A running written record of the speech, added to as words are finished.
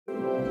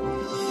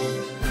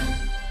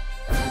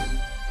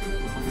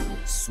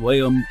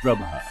Swayam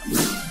Prabha.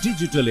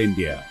 Digital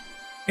India.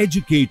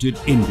 Educated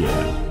India.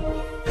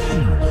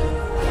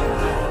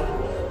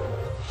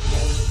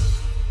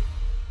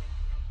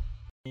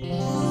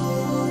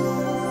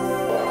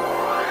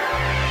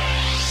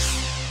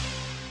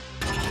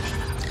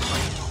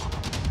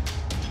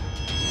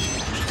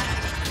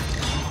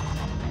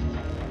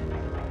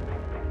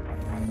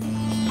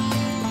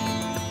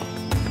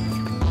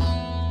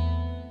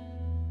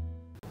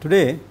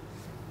 Today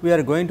we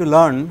are going to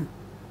learn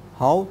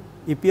how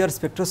EPR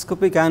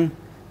spectroscopy can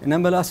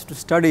enable us to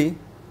study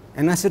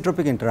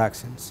anisotropic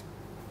interactions.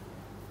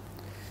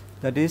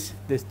 That is,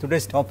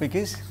 today's topic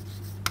is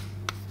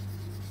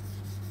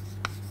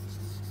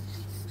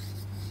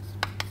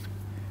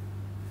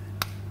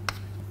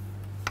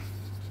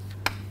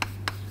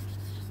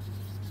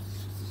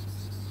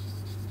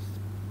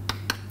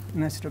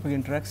anisotropic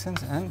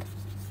interactions and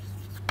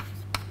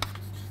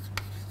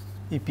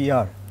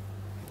EPR.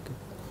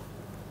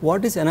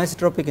 What is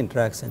anisotropic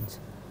interactions?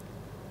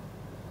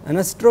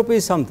 Anisotropy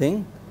is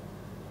something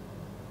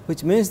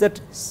which means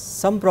that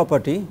some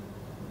property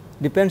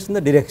depends on the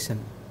direction.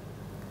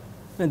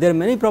 Now, there are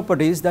many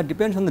properties that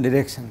depends on the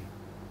direction.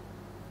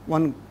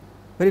 One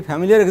very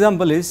familiar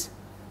example is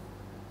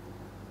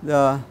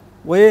the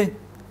way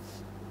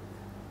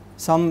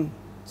some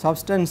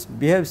substance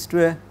behaves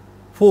to a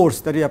force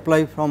that we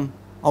apply from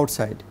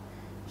outside.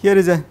 Here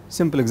is a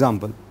simple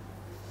example.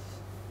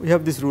 We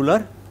have this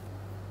ruler.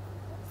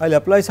 I will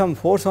apply some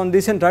force on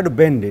this and try to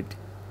bend it.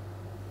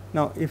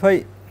 Now, if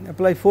I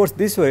apply force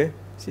this way,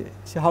 see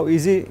how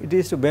easy it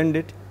is to bend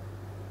it,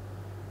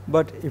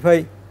 but if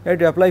I try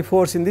to apply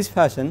force in this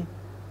fashion,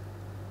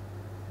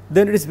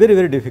 then it is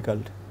very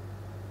difficult.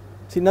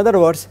 See, in other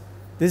words,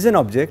 this is an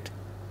object,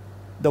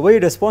 the way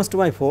it responds to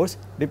my force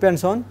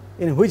depends on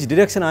in which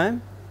direction I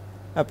am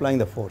applying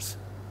the force.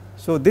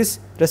 So, this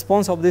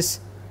response of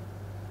this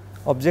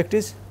object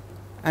is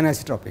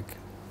anisotropic.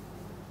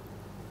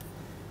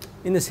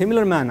 In a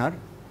similar manner,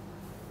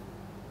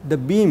 the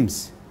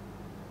beams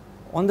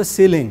on the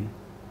ceiling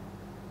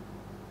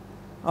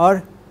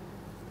are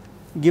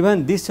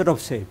given this sort of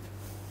shape.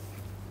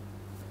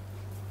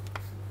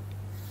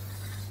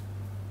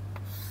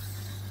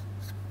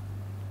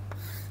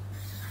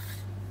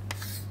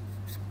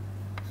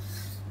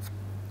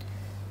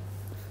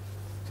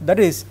 So, that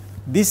is,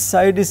 this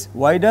side is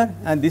wider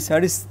and this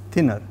side is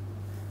thinner,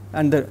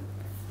 and the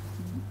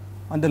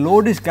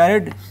load is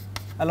carried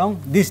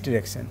along this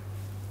direction.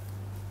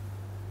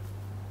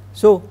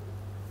 So,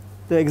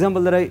 the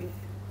example that I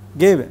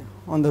gave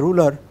on the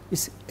ruler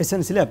is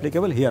essentially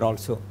applicable here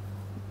also.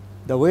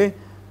 The way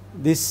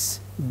this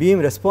beam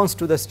responds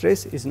to the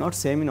stress is not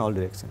same in all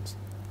directions.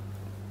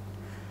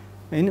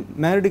 In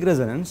magnetic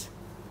resonance,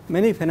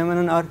 many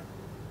phenomena are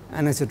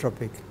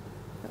anisotropic.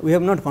 We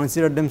have not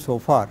considered them so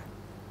far.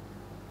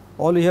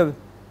 All we have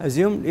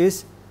assumed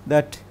is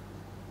that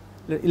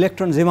the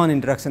electron-Zeeman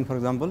interaction, for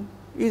example,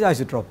 is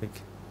isotropic,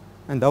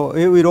 and the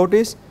way we wrote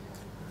is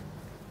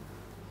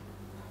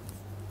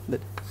that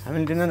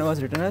Hamiltonian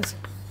was written as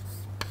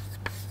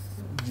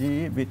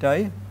G beta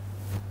I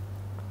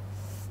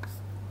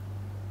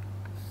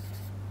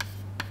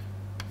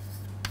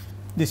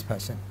this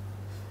fashion.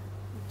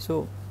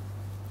 So,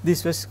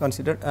 this was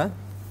considered a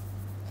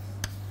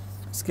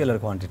scalar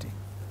quantity.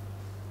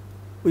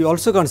 We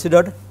also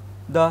considered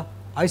the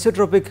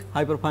isotropic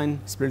hyperfine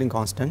splitting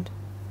constant,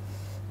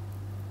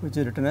 which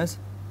is written as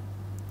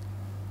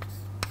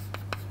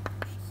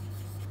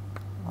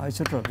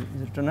isotropic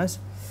is written as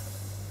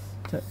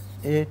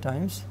A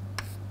times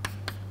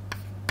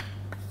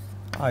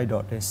I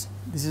dot S.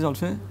 This is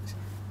also a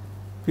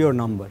pure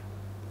number,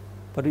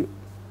 but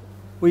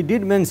we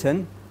did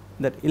mention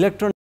that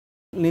electron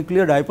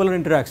nuclear dipolar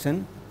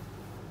interaction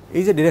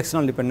is a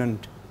directional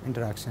dependent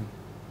interaction,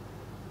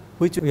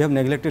 which we have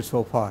neglected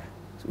so far.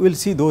 So, we will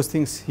see those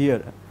things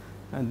here,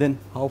 and then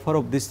how far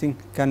of this thing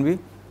can be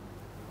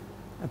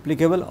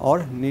applicable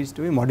or needs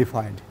to be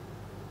modified.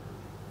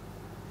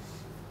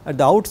 At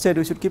the outset,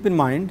 we should keep in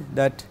mind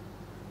that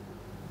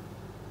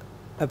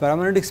a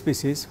paramagnetic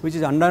species which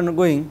is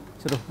undergoing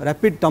sort of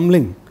rapid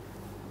tumbling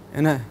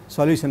in a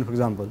solution, for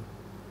example,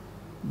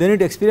 then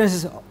it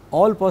experiences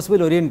all possible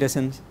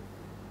orientations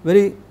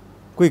very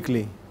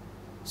quickly.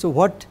 So,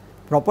 what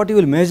property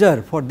will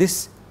measure for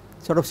this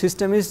sort of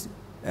system is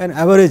an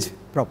average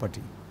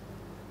property.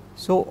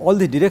 So, all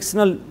the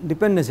directional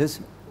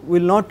dependencies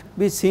will not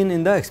be seen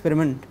in the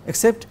experiment,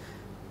 except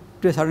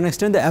to a certain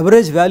extent the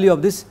average value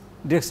of this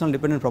directional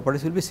dependent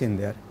properties will be seen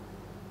there.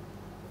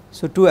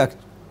 So, to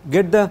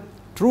get the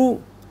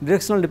true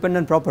directional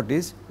dependent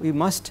properties, we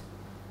must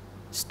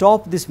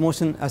stop this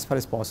motion as far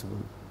as possible.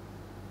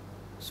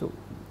 So,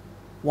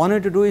 one way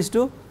to do is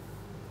to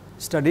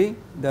study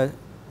the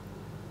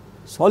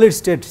solid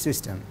state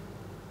system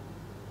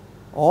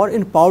or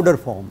in powder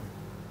form,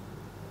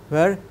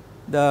 where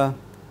the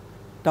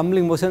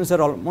tumbling motions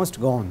are almost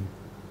gone,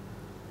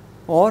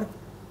 or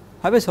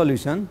have a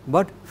solution,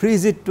 but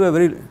freeze it to a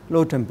very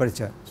low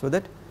temperature, so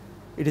that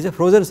it is a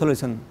frozen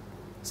solution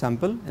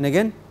sample, and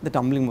again the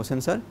tumbling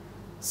motions are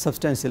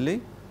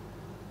substantially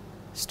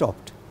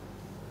stopped.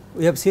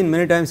 we have seen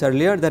many times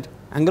earlier that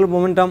angular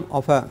momentum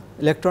of a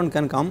electron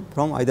can come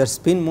from either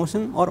spin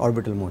motion or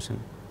orbital motion,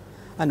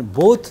 and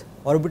both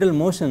orbital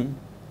motion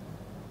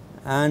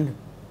and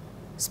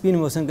spin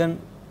motion can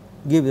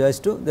give rise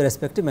to the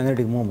respective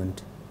magnetic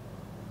moment.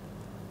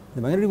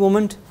 The magnetic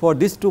moment for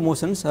these two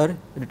motions are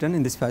written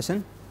in this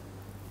fashion.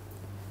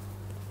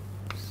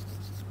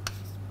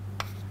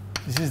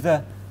 This is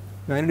the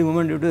magnetic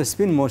moment due to the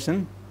spin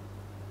motion,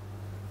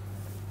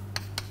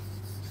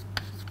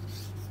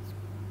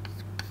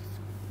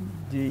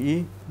 G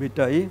E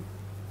beta E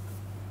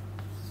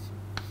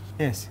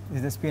S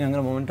is the spin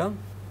angular momentum,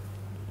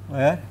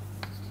 where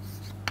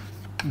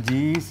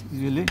G is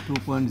usually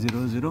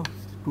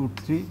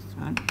 2.0023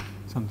 and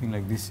something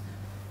like this.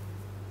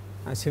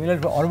 And similar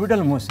to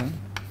orbital motion,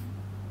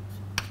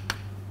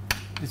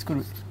 this could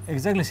be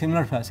exactly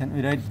similar fashion.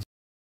 We write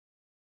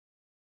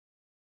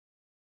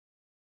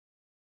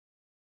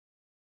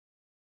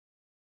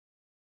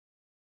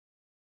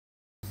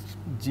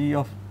G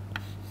of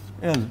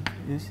L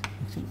is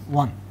actually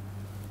 1.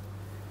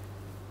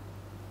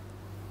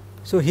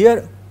 So,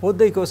 here both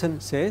the equation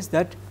says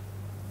that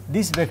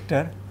this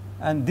vector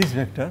and this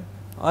vector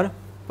are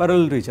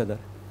parallel to each other.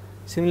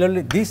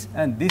 Similarly, this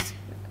and this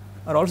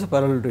are also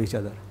parallel to each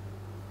other.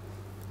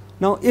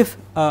 Now, if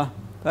a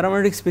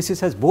paramagnetic species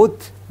has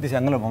both this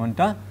angular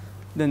momenta,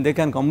 then they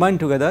can combine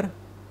together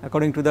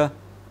according to the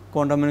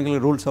quantum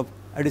mechanical rules of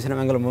addition of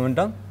angular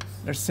momentum.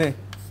 Let us say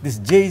this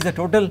J is the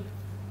total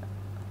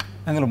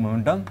angular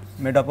momentum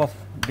made up of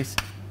this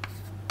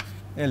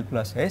L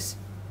plus S.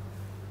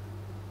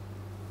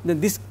 Then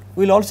this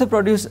will also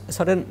produce a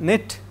certain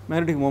net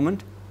magnetic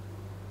moment,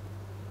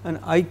 and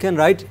I can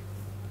write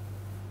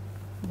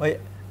by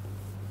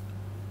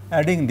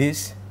adding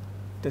this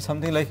to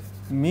something like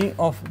mu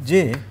of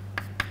J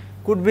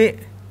could be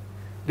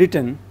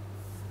written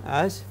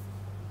as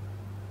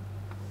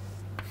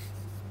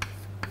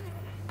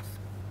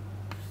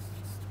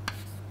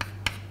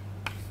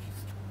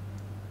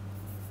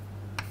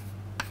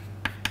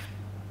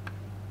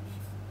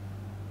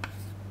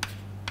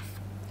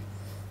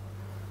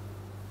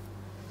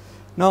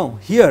now.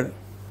 Here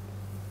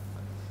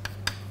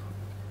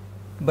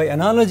by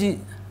analogy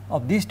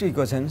of these two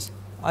equations,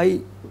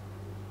 I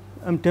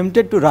am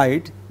tempted to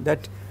write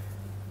that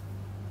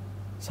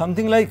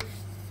something like,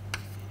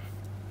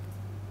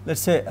 let us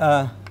say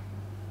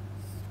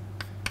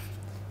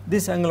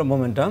this angular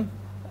momentum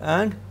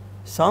and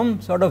some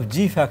sort of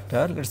G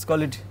factor, let us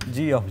call it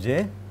G of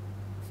J,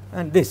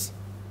 and this.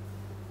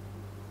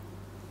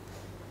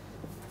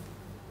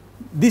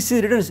 This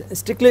is written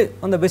strictly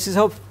on the basis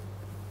of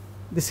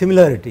the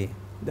similarity,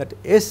 that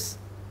S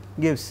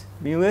gives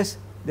mu S,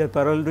 they are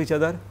parallel to each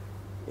other,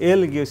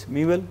 L gives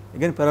mu L,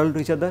 again parallel to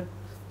each other.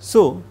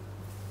 So,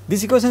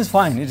 this equation is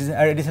fine, it is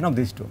an addition of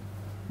these two,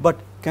 but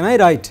can I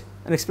write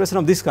an expression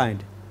of this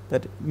kind,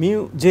 that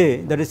mu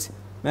J, that is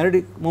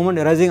magnetic moment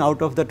arising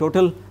out of the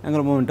total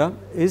angular momentum,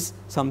 is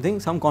something,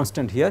 some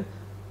constant here,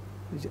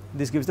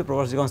 this gives the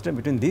proportional constant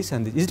between this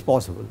and this. Is it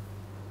possible?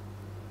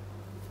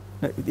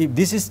 Now, if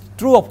this is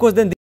true, of course,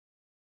 then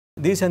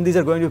these and these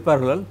are going to be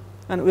parallel,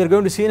 and we are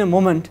going to see in a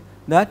moment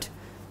that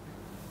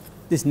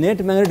this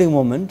net magnetic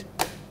moment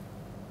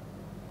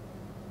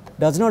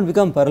does not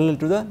become parallel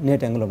to the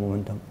net angular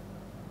momentum.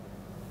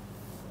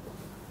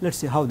 Let us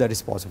see how that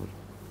is possible.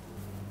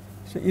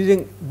 So,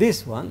 using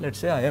this one, let us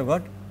say I have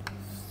got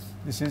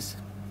this is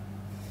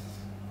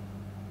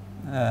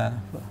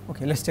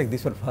okay, let us take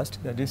this one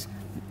first, that is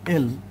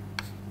L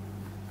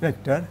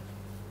vector,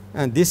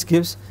 and this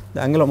gives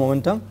the angular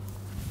momentum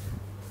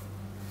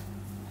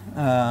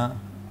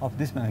of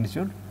this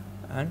magnitude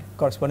and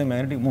corresponding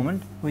magnetic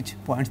moment which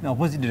points in the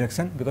opposite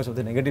direction because of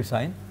the negative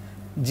sign,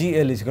 G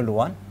L is equal to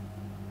 1.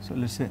 So,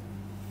 let us say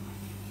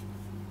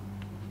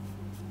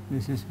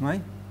this is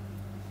my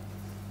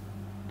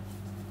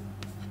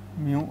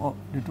mu of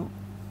due to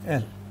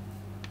L.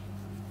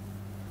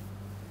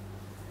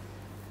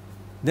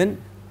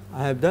 Then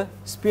I have the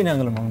spin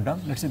angular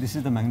momentum, let us say this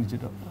is the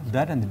magnitude of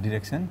that and the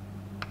direction,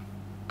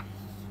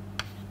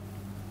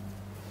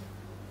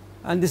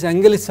 and this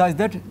angle is such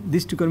that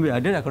these two can be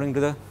added according to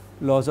the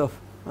laws of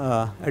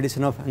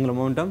addition of angular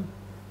momentum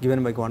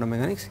given by quantum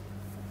mechanics.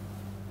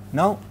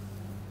 Now,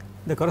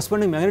 the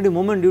corresponding magnetic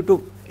moment due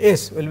to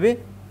S will be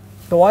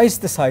twice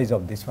the size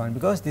of this one,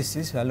 because this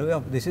is value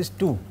of this is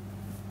 2.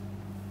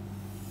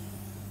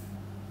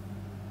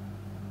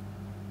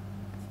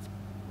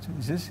 So,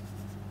 this is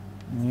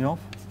mu of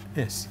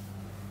S.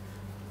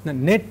 The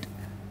net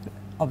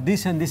of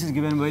this and this is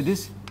given by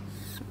this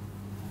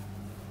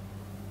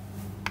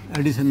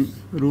addition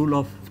rule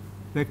of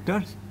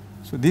vectors.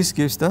 So, this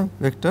gives the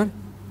vector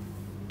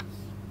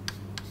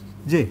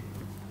J.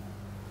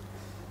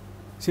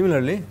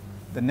 Similarly,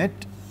 the net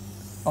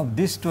of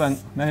these two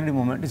magnetic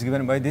moment is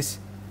given by this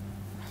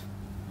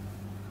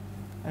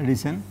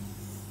addition,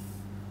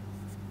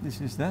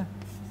 this is the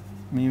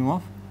mu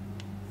of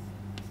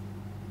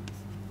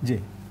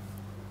J.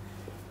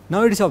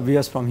 Now, it is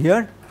obvious from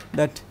here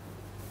that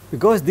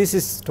because this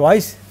is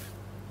twice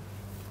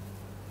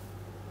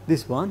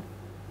this one,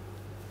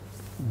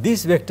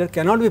 this vector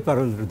cannot be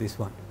parallel to this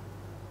one.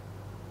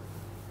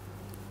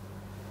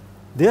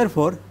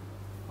 Therefore,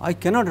 I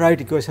cannot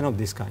write equation of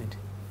this kind.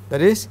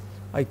 That is,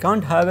 I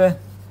can't have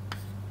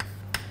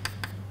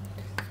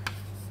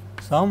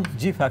some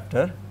g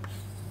factor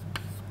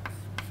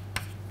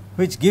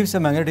which gives a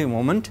magnetic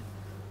moment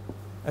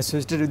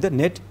associated with the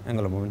net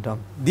angular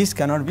momentum. This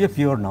cannot be a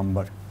pure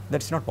number,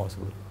 that is not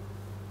possible.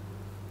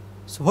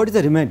 So, what is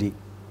the remedy?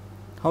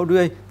 How do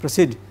I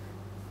proceed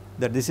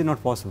that this is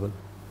not possible?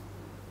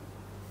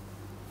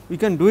 We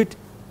can do it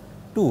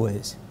two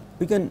ways.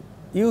 We can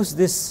use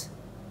this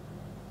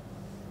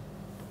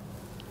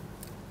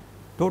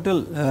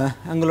total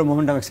angular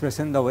momentum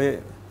expression the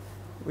way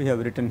we have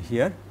written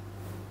here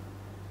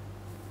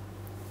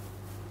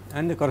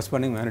and the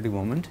corresponding magnetic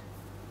moment.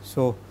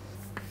 So,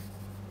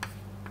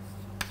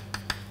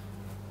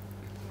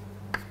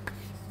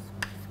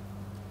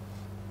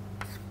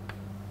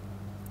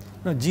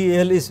 now G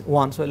L is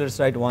 1, so let us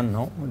write 1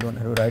 now, we do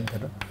not have to write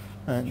that,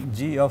 and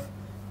G of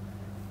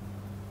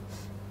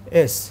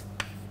S,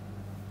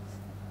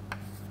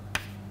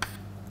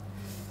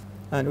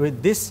 and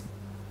with this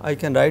I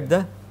can write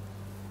the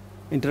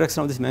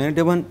interaction of this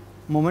magnetic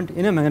moment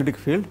in a magnetic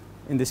field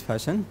in this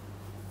fashion.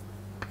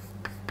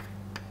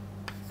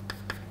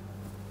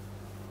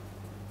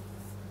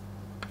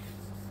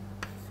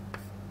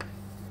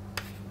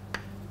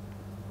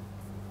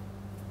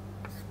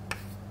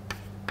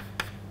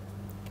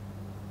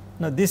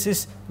 Now, this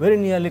is very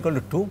nearly equal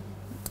to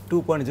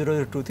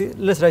 2.0023,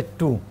 let us write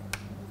 2,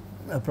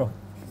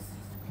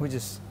 which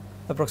is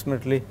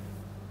approximately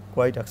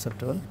quite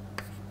acceptable.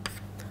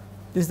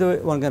 This is the way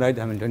one can write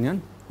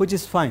Hamiltonian, which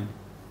is fine.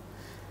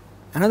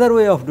 Another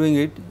way of doing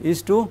it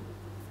is to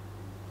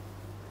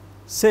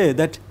say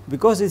that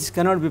because it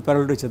cannot be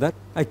parallel to each other,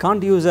 I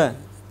can't use a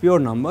pure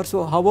number.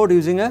 So, how about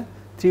using a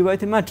 3 by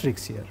 3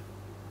 matrix here?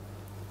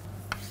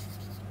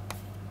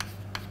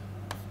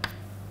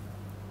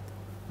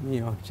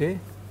 mu of j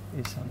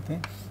is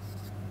something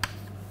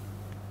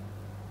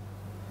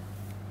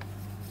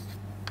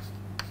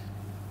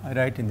I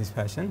write in this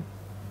fashion,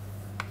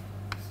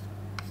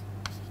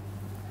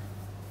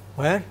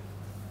 where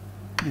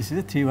this is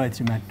a 3 by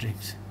 3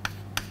 matrix.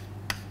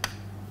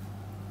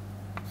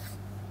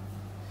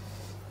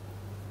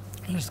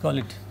 Let us call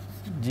it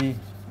G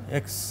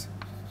x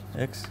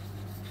x .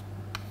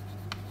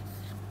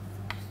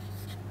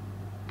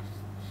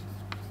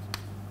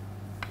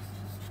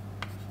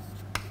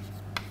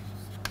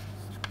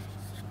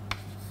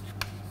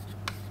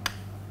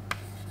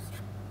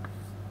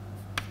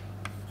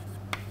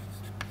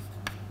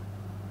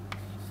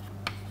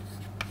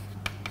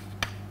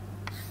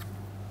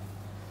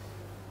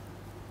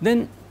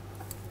 Then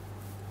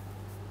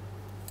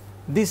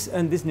this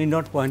and this need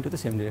not point to the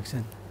same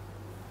direction.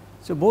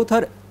 So, both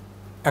are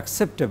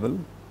acceptable,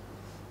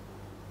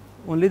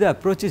 only the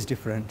approach is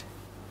different.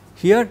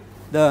 Here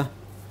the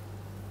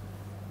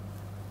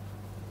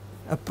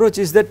approach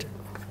is that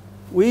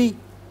we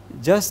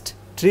just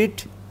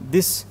treat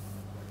this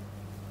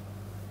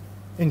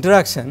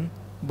interaction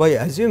by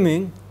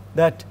assuming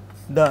that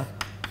the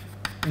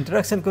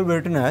interaction could be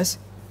written as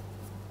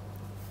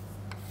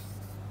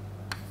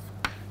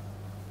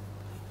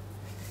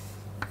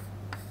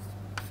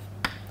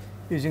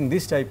using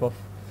this type of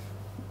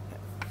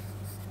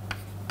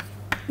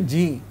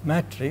G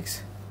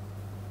matrix,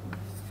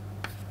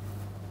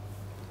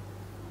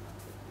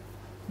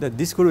 that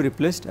this could be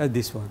replaced as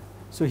this one.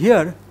 So,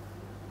 here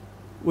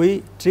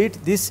we treat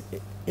this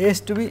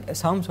S to be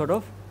some sort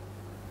of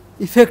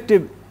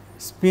effective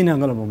spin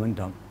angular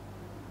momentum,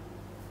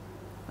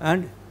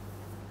 and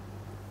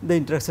the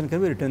interaction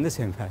can be written in the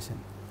same fashion.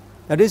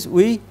 That is,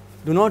 we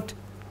do not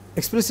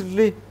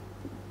explicitly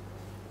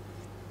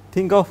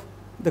think of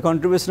the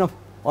contribution of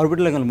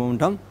orbital angular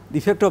momentum. The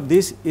effect of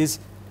this is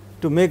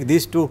to make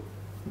these two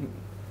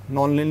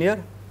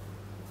nonlinear.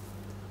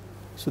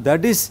 So,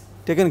 that is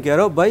taken care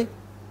of by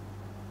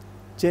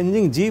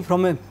changing G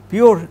from a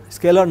pure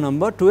scalar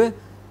number to a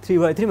 3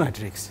 by 3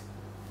 matrix,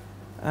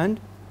 and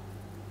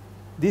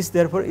this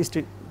therefore is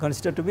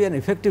considered to be an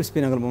effective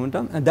spin angular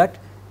momentum, and that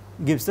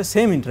gives the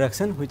same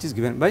interaction which is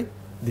given by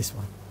this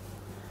one.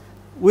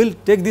 We will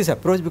take this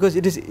approach because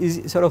it is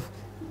easy, sort of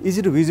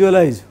easy to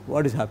visualize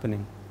what is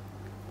happening,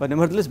 but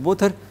nevertheless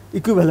both are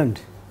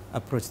equivalent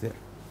approach there.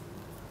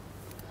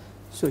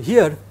 So,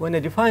 here when I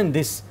define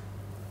this,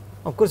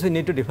 of course, we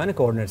need to define a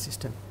coordinate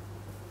system.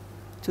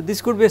 So,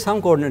 this could be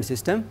some coordinate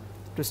system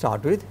to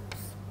start with,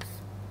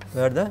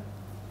 where the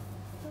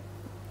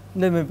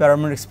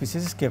paramagnetic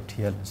species is kept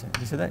here. This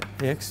is the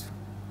x,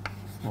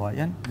 y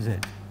and z.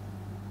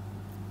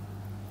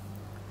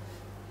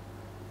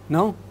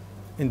 Now,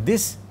 in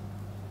this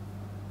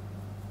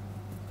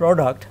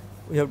product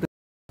we have to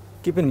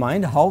keep in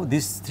mind how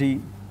these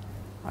three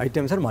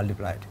items are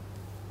multiplied.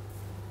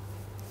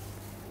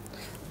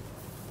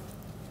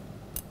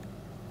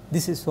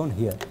 This is shown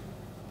here.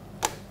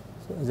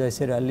 So, as I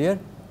said earlier,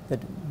 that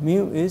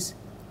mu is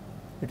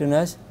written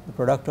as the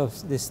product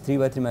of this 3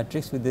 by 3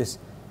 matrix with this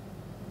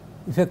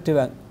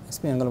effective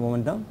spin angular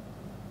momentum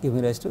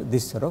giving rise to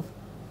this sort of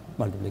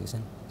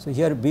multiplication. So,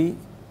 here B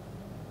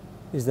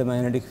is the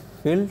magnetic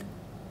field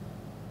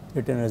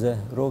written as a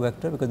row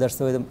vector, because that is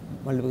the way the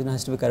multiplication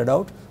has to be carried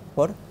out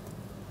for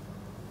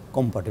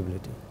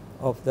compatibility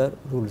of the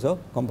rules of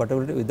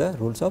compatibility with the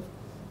rules of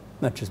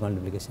matrix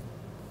multiplication.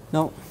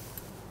 Now,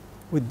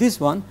 with this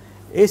one,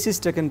 S is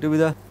taken to be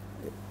the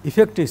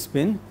effective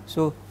spin.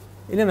 So,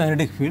 in a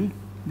magnetic field,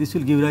 this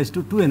will give rise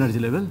to two energy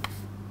level,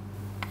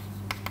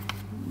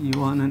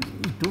 E1 and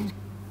E2.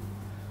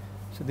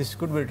 So, this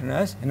could be written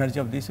as energy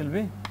of this will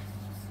be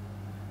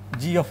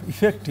G of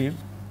effective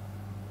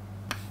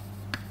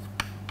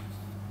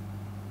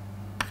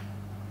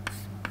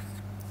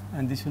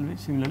and this will be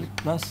similarly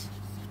plus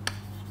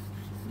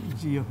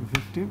G of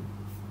effective.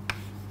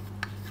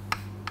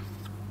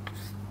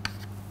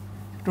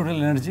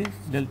 Total energy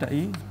delta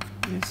E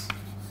is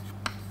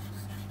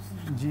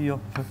G of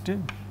effective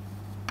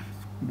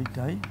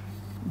beta I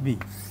B.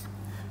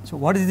 So,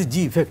 what is the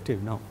G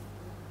effective now?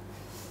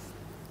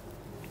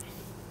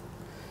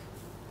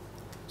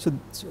 So,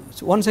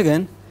 once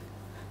again,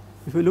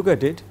 if you look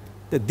at it,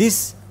 that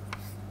these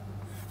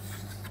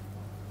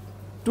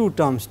two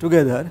terms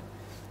together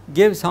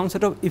gave some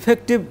sort of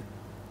effective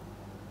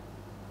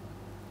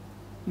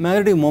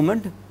magnetic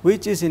moment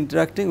which is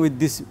interacting with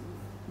this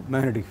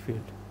magnetic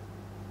field.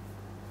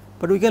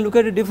 But we can look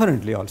at it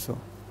differently also,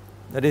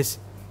 that is,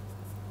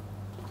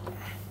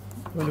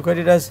 we look at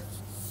it as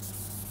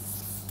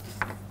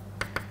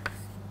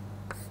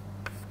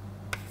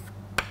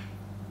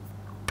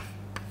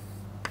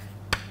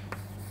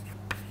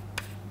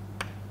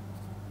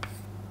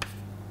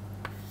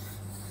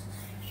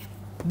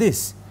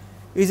this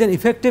is an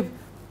effective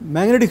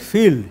magnetic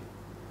field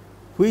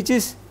which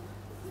is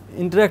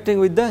interacting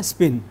with the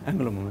spin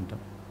angular momentum,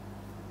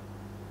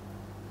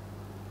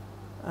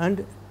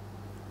 and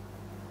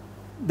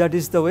that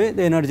is the way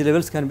the energy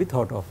levels can be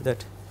thought of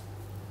that.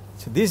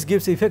 So, this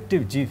gives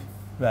effective G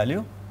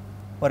value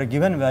for a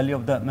given value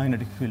of the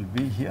magnetic field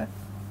B here,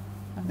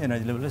 and the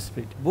energy level is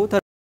split. Both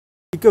are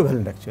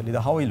equivalent actually,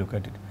 the how we look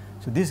at it.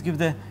 So, this gives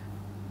the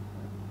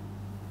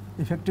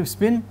effective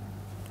spin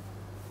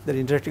that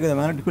is interacting with the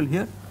magnetic field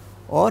here,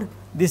 or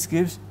this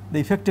gives the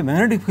effective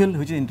magnetic field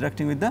which is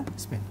interacting with the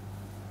spin.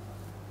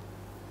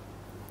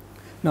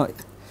 Now,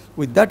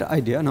 with that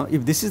idea, now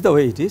if this is the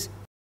way it is,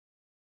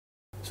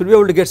 should be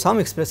able to get some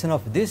expression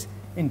of this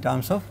in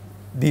terms of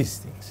these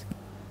things.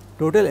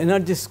 Total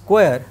energy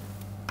square,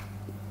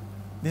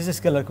 this is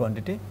a scalar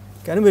quantity,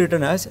 can be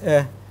written as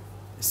a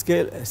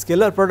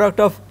scalar product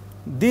of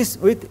this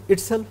with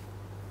itself.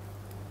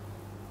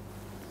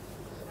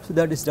 So,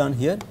 that is done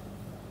here.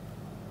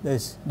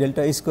 This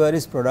delta E square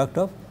is product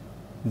of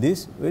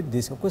this with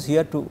this. Of course,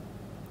 here to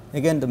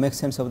again the make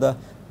sense of the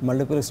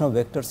multiplication of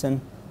vectors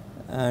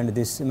and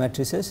these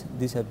matrices,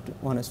 this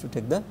one has to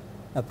take the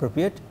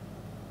appropriate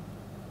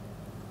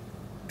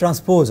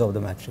transpose of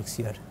the matrix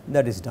here,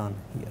 that is done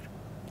here.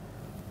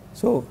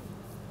 So,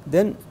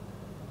 then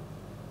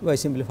by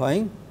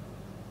simplifying,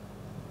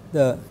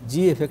 the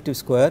G effective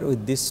square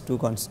with these two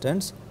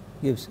constants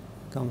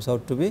comes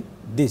out to be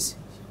this.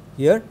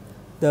 Here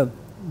the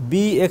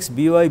Bx,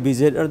 By,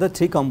 Bz are the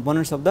three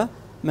components of the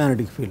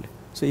magnetic field.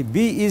 So, if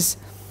B is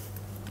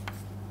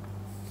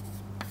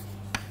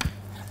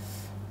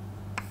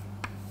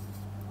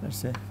let us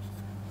say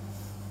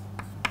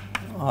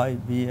I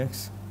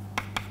Bx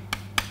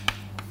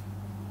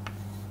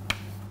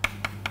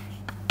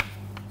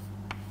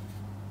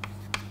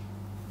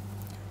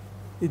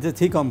is the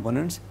three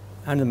components,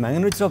 and the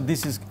magnitude of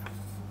this is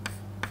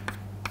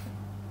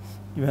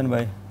given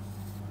by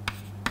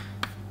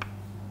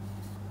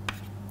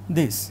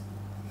this.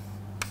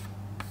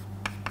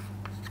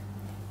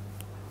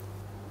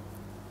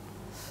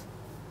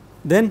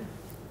 Then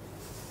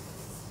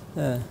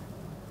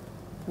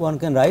one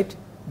can write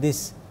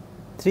these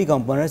three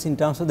components in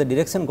terms of the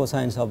direction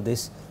cosines of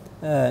this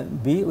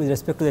B with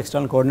respect to the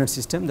external coordinate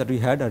system that we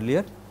had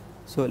earlier.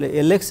 So,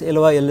 Lx,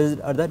 Ly,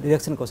 Lz are the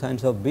direction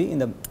cosines of B in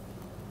the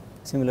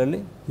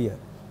similarly here.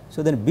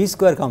 So, then B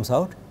square comes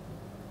out,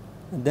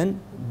 and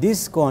then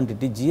this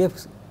quantity G f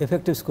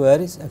effective square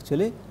is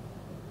actually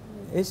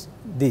is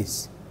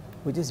this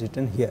which is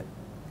written here.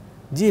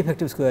 G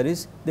effective square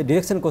is the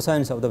direction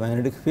cosines of the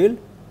magnetic field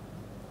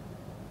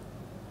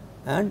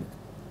and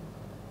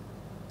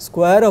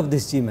square of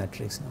this G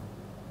matrix now.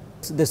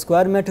 So, the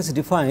square matrix is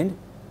defined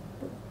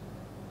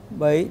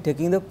by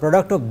taking the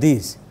product of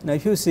these. Now,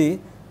 if you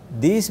see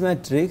this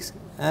matrix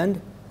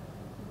and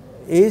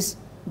is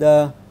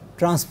the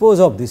transpose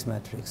of this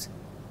matrix.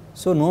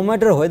 So, no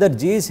matter whether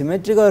G is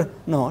symmetric or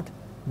not,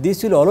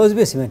 this will always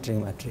be a symmetric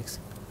matrix.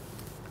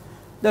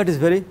 That is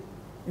very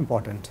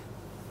important.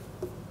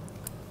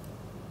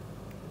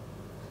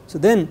 So,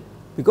 then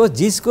because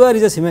G square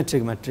is a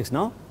symmetric matrix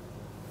now,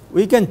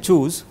 we can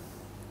choose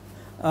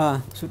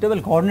a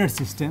suitable coordinate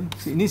system.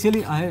 So,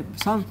 initially I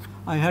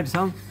had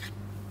some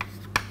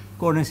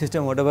coordinate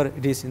system whatever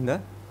it is in the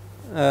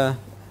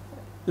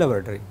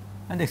laboratory,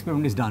 and the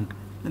experiment is done,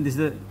 and this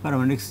is the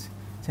paramagnetic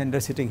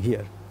center sitting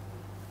here,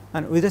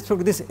 and with respect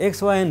to this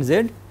x, y and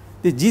z,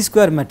 the G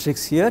square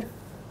matrix here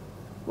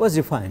was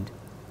defined.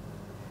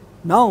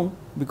 Now,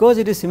 because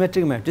it is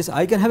symmetric matrix,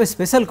 I can have a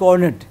special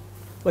coordinate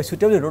by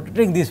suitably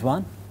rotating this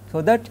one,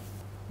 so that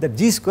the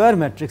G square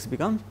matrix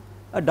becomes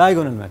a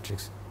diagonal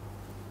matrix.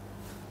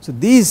 So,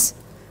 these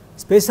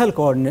special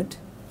coordinate,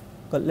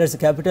 let us say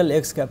capital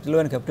X, capital Y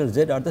and capital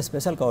Z are the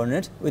special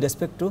coordinates with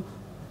respect to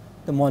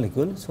the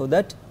molecule. So,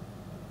 that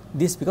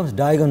this becomes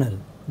diagonal,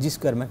 G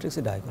square matrix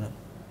is diagonal.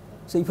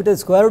 So, if it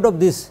is square root of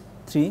these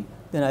 3,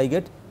 then I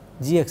get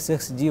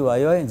Gxx,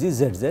 Gyy and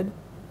Gzz.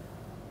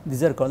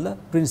 These are called the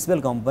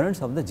principal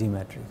components of the G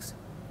matrix.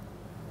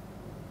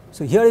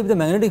 So, here if the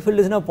magnetic field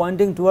is now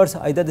pointing towards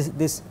either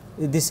this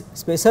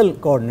special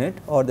coordinate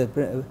or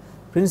the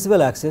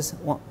principal axis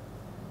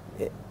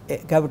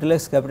capital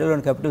X, capital Y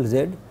and capital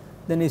Z,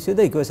 then you see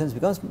the equations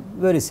becomes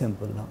very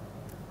simple now.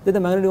 Then the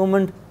magnetic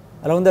moment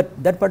along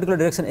that particular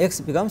direction x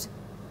becomes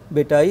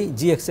beta I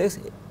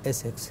Gxx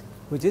Sx,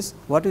 which is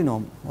what we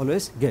know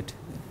always get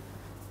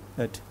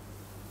at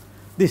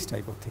this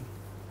type of thing.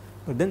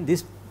 But then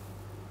the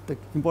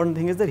important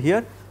thing is that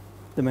here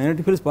the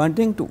magnetic field is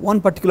pointing to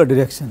one particular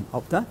direction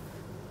of the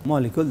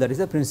molecule, that is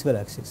the principal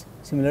axis.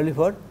 Similarly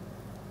for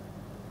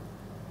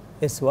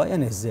Sy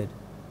and Sz,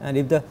 and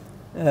if the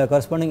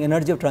corresponding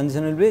energy of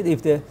transition will be,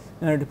 if the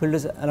magnetic field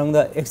is along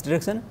the x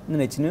direction,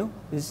 then h nu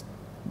is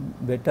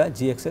beta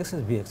Gxx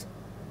is Vx.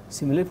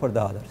 Similarly for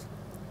the others.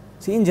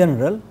 See, in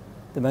general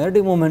the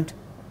magnetic moment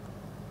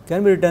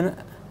can be written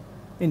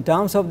in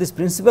terms of this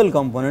principal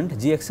component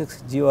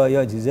Gxx,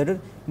 Gyy, Gz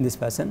in this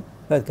fashion,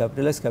 where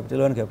capital X, capital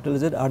Y and capital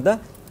Z are the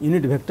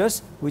unit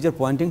vectors which are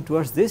pointing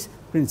towards this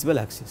principal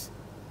axis.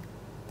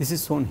 This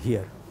is shown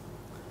here.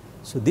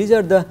 So, these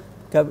are the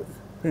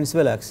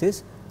principal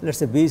axis. Let us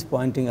say B is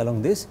pointing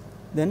along this,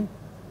 then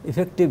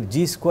effective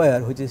G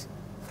square, which is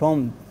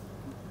from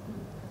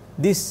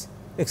this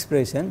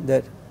expression,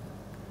 that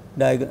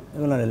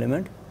diagonal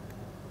element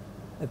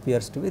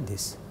appears to be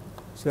this.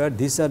 So,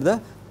 these are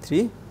the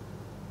 3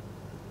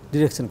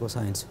 direction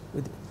cosines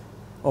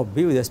of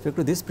B with respect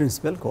to this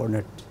principal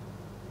coordinate.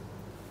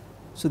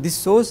 So,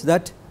 this shows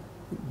that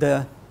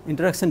the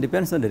interaction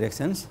depends on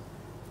directions,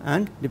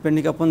 and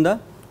depending upon the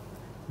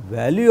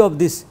value of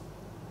this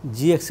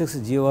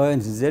Gxx, Gy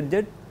and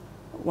Gz,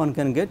 one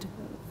can get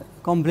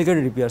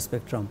complicated EPR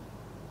spectrum.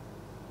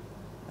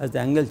 As the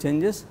angle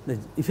changes, the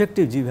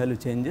effective G value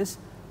changes,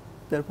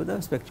 therefore,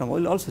 the spectrum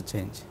will also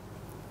change.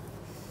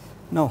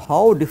 Now,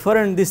 how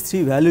different these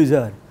 3 values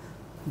are,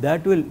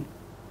 that will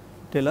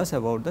tell us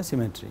about the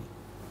symmetry.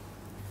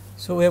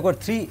 So, we have got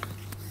 3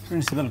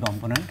 principal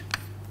component.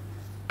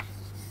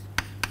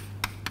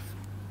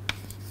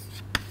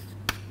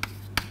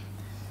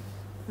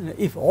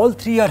 If all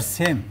 3 are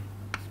same,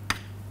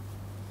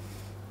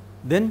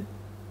 then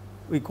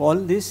we call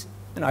this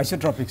an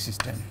isotropic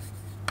system.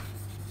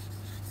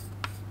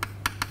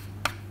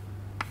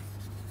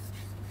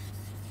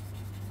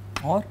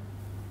 Or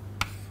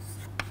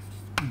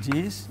G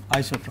is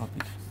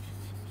isotropic.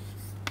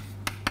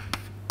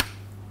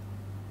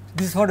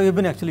 This is what we have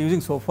been actually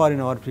using so far in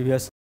our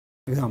previous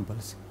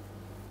examples.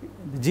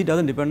 The G does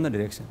not depend on the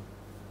direction.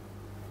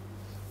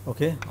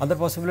 Okay. Other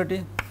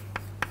possibility,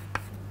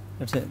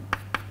 let us say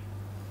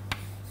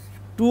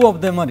 2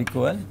 of them are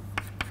equal,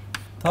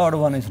 third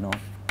one is not.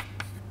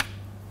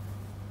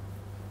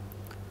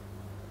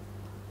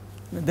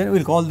 Then we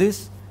will call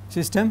this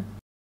system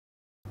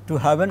to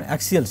have an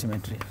axial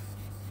symmetry.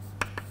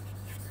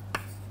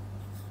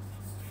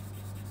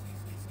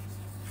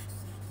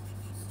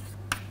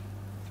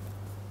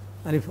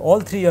 And if all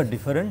 3 are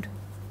different,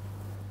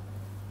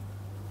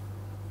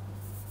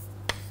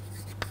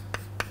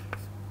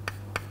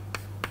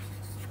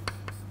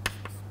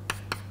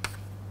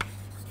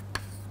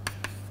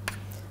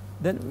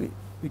 then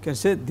we can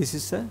say this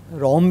is a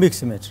rhombic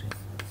symmetry.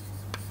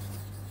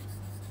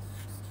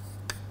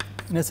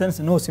 In a sense,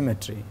 no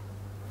symmetry.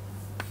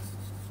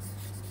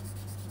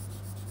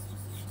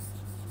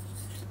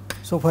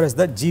 So far as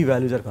the G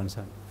values are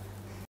concerned.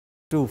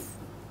 To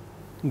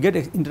get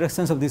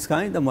interactions of this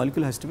kind, the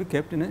molecule has to be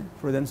kept in a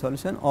frozen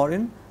solution or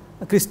in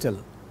a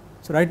crystal.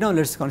 So, right now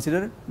let us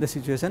consider the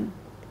situation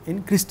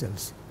in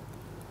crystals.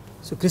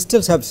 So,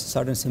 crystals have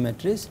certain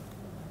symmetries.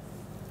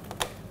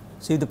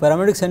 So, if the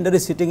paramagnetic center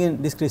is sitting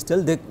in this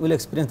crystal, they will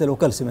experience the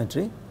local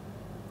symmetry.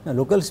 Now,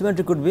 local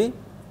symmetry could be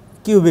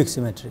cubic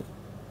symmetry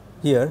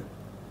here,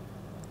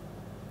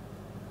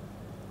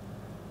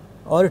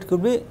 or it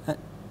could be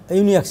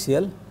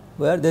uniaxial,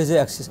 where there is a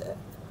axis,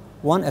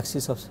 one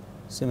axis of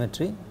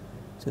symmetry.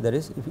 So, that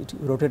is, if it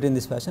rotate in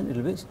this fashion, it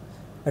will be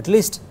at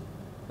least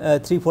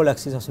 3-fold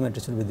axis of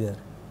symmetry should be there,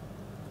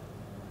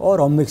 or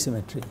rhombic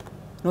symmetry,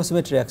 no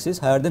symmetry axis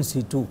higher than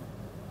C2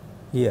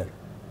 here.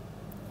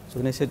 So,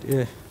 when I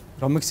said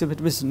rhombic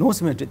symmetry means no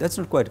symmetry, that is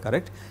not quite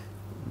correct.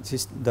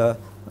 The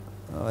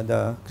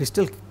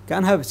crystal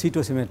can have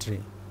C2 symmetry,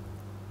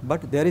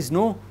 but there is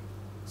no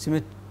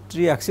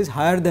symmetry axis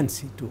higher than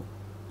C2.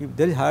 If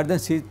there is higher than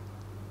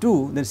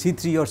C2, then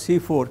C3 or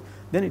C4,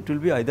 then it will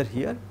be either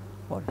here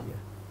or here.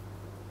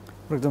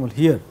 For example,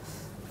 here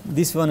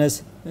this one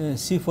has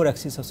C4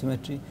 axis of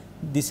symmetry,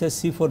 this has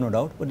C4 no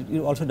doubt, but it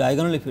will also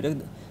diagonal, if you take,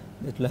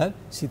 it will have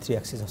C3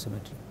 axis of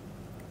symmetry.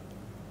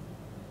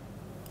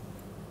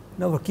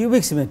 Now, for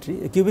cubic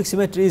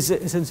symmetry is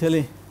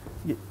essentially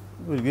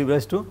will give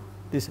rise to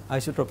this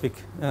isotropic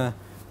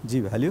G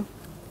value.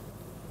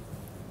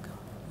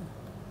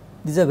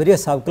 These are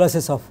various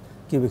subclasses of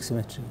cubic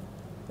symmetry.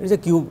 It is a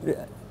cube,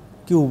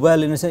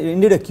 well,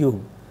 indeed a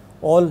cube.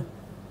 All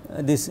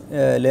these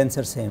lengths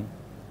are same,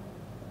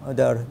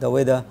 the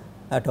way the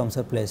atoms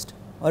are placed,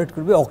 or it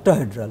could be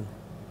octahedral,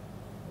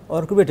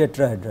 or it could be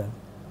tetrahedral.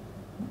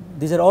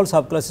 These are all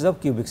subclasses of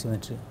cubic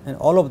symmetry, and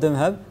all of them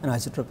have an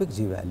isotropic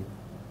G value.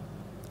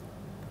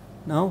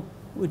 Now,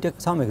 we take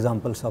some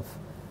examples of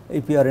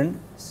EPR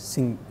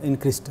in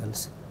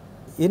crystals.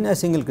 In a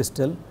single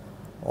crystal,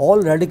 all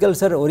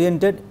radicals are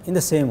oriented in the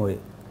same way.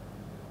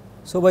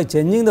 So, by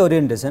changing the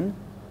orientation,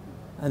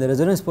 and the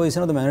resonance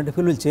position of the magnetic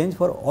field will change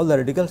for all the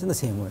radicals in the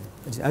same way.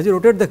 As you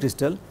rotate the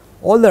crystal,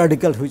 all the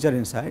radicals which are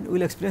inside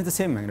will experience the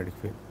same magnetic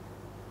field.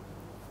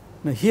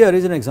 Now, here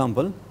is an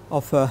example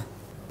of a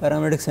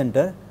paramagnetic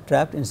center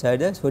trapped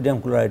inside a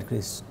sodium chloride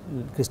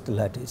crystal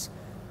lattice.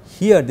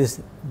 Here, this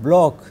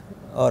block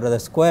or the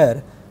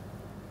square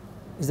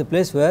is the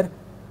place where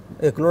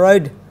a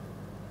chloride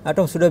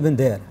atom should have been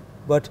there,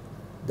 but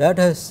that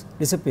has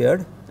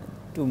disappeared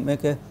to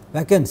make a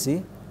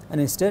vacancy,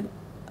 and instead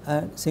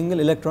a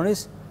single electron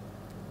is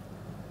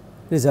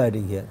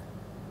residing here.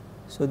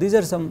 So, these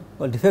are some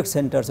defect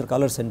centers or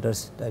color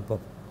centers type of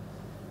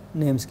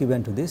names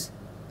given to this.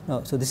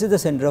 Now, so this is the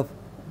center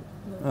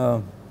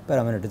of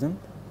paramagnetism.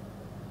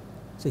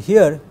 So,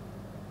 here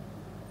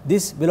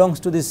this belongs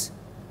to this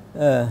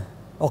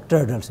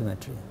octahedral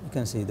symmetry. You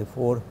can see the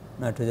 4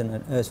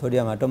 nitrogen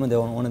sodium atom and the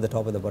one at the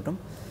top and the bottom.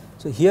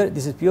 So, here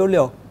this is purely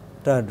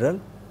octahedral.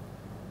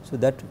 So,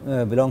 that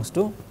belongs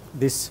to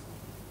this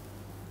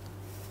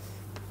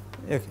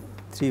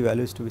 3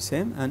 values to be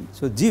same, and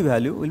so G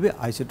value will be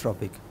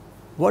isotropic.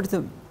 What is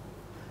the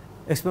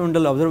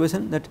experimental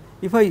observation? That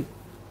if I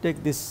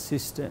take this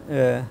system,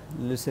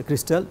 let us say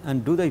crystal,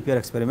 and do the EPR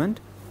experiment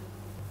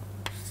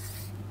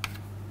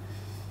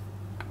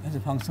as a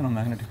function of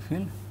magnetic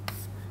field.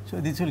 So,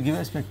 this will give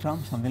a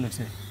spectrum something, let us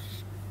say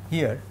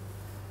here,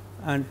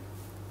 and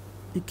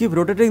you keep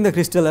rotating the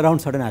crystal around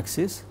certain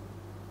axis,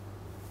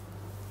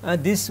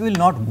 and this will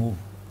not move,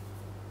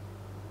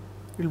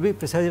 it will be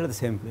precisely at the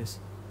same place.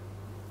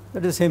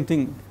 That is the same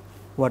thing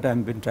what I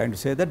have been trying to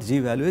say, that G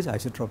value is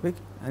isotropic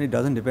and it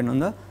does not depend on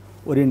the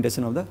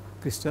orientation of the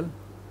crystal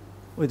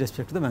with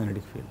respect to the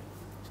magnetic field.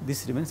 So,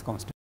 this remains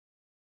constant.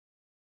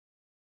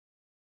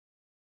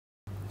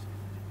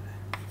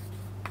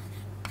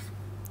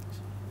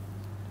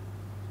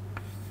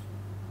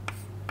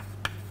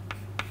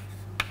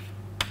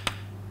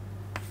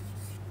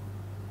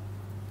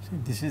 So,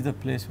 this is the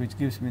place which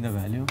gives me the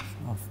value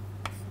of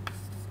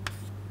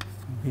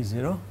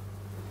V0,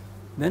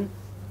 then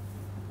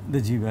the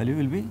G value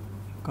will be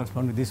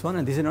correspond to this one,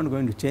 and this is not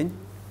going to change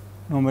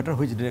no matter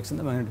which direction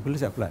the magnetic field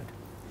is applied.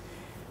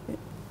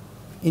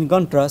 In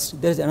contrast,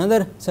 there is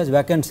another such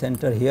vacant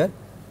center here,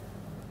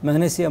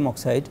 magnesium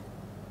oxide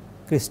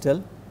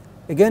crystal.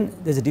 Again,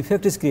 there is a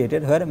defect is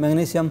created where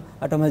magnesium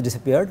atom has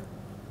disappeared.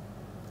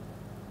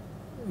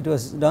 It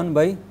was done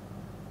by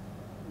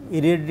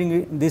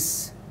irradiating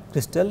this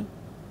crystal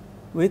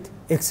with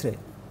X-ray.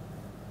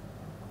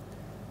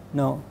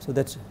 Now, so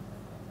that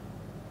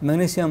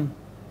magnesium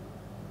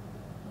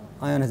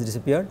ion has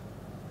disappeared,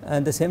 and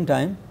at the same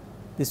time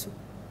this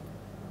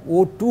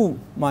O2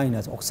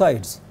 minus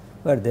oxides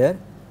were there.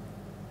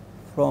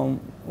 From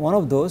one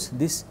of those,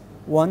 this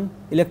one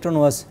electron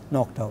was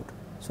knocked out.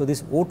 So,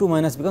 this O2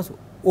 minus becomes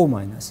O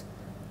minus.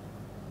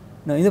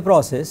 Now, in the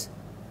process,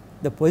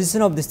 the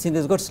position of this thing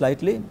has got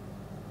slightly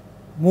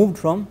moved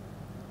from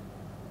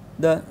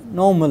the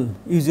normal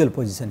usual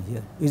position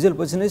here. Usual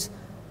position is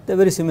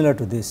very similar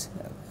to this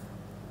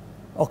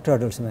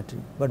octahedral symmetry,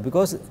 but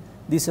because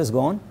this has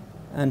gone,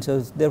 and so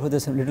therefore, there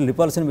is a little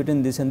repulsion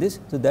between this and this.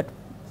 So, that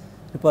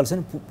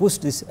repulsion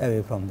pushed this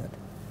away from that.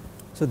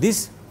 So,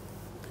 this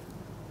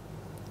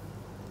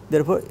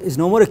therefore is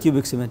no more a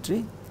cubic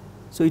symmetry.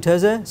 So, it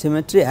has a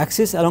symmetry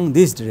axis along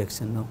this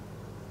direction now.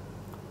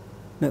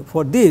 Now,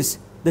 for this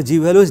the G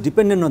value is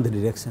dependent on the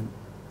direction.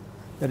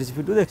 That is, if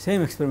you do the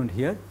same experiment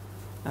here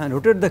and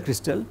rotate the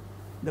crystal,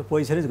 the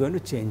position is going to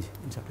change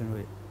in certain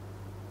way,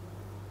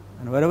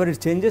 and wherever it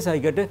changes I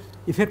get a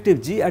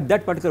effective G at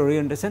that particular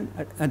orientation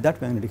at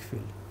that magnetic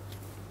field.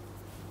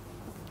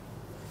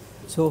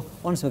 So,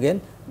 once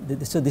again,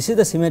 so this is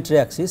the symmetry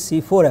axis,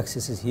 C4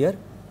 axis is here,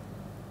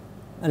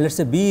 and let us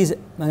say B is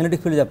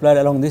magnetic field is applied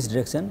along this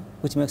direction,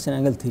 which makes an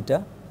angle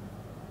theta,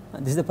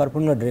 and this is the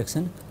perpendicular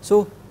direction.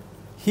 So,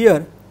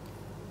 here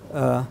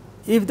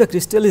if the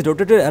crystal is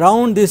rotated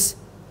around this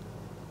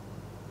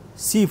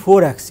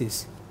C4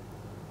 axis,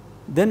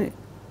 then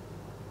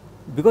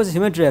because the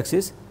symmetry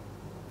axis,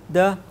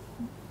 the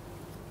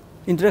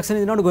interaction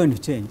is not going to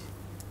change.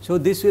 So,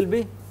 this will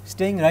be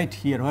staying right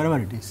here wherever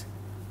it is.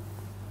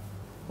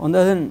 On the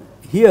other hand,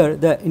 here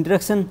the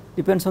interaction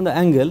depends on the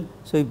angle.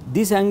 So, if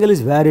this angle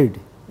is varied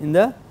in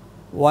the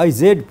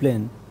YZ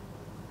plane,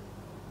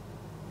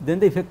 then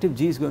the effective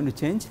G is going to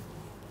change,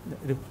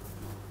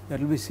 that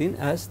will be seen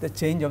as the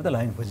change of the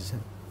line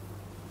position.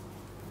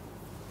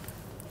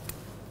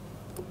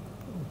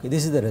 Okay,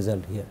 this is the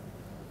result here.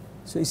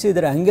 So, you see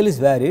that angle is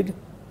varied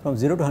from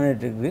 0 to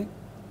 180 degree.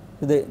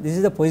 So, this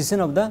is the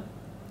position of the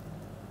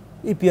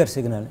EPR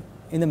signal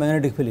in the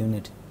magnetic field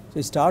unit. So,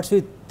 it starts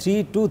with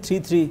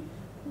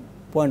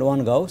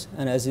 3233.1 Gauss,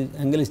 and as the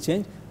angle is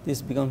changed,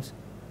 this becomes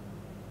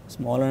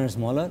smaller and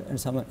smaller, and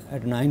somewhere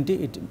at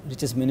 90 it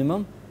reaches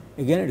minimum,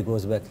 again it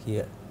goes back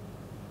here.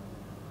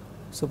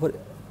 So,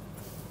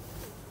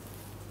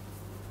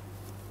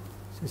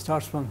 it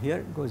starts from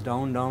here, goes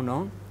down, down,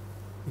 down,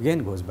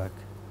 again goes back.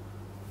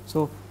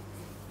 So,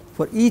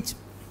 for each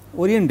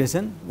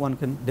orientation one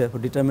can therefore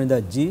determine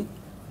the G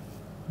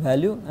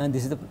value, and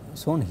this is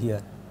shown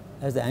here.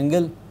 As the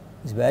angle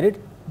is varied,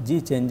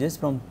 G changes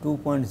from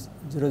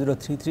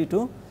 2.0033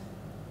 to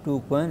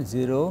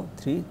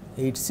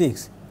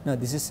 2.0386. Now,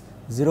 this is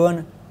 0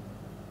 and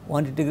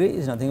 180 degree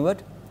is nothing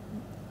but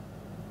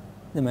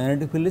the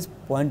magnetic field is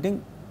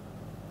pointing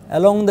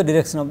along the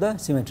direction of the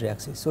symmetry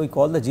axis. So, we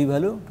call the G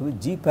value to be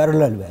G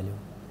parallel value,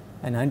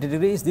 and 90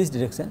 degree is this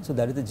direction. So,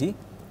 that is the G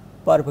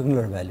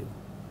perpendicular value.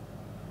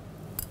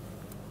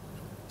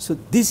 So,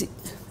 this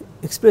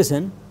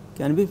expression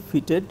can be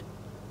fitted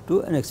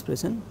to an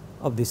expression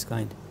of this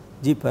kind,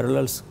 G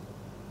parallels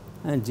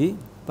and G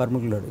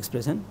perpendicular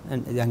expression,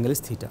 and the angle is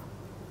theta.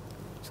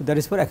 So, that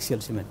is for axial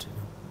symmetry.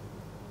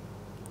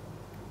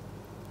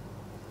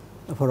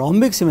 Now, for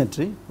rhombic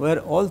symmetry, where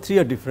all three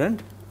are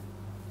different,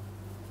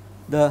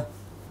 the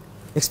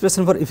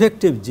expression for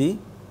effective G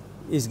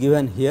is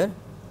given here.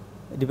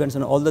 It depends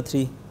on all the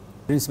three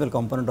principal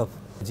component of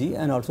G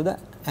and also the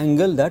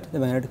angle that the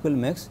magnetic field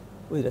makes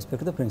with respect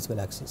to the principal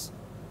axis.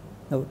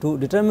 Now, to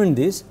determine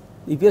this,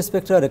 EPR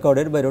spectra are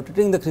recorded by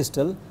rotating the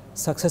crystal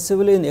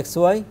successively in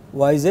XY,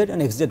 YZ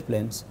and XZ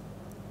planes.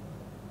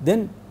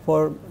 Then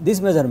for this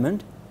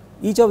measurement,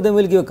 each of them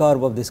will give a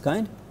curve of this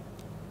kind.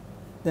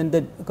 Then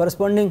the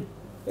corresponding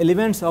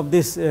elements of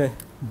this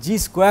G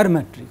square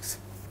matrix,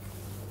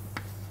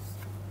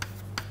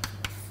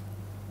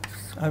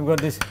 I have got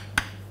this.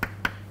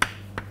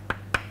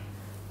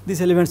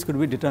 These elements could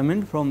be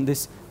determined from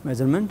this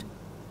measurement,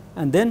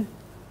 and then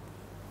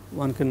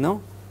one can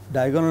now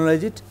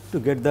diagonalize it to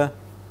get the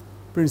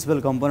principal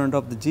component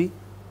of the G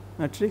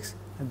matrix,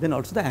 and then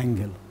also the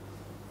angle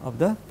of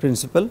the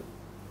principal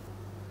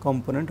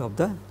component of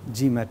the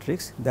G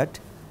matrix that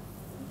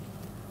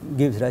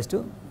gives rise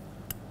to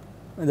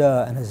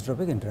the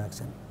anisotropic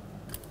interaction.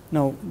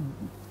 Now,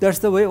 that is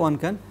the way one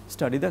can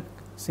study the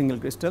single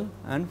crystal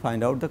and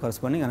find out the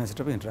corresponding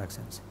anisotropic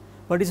interactions,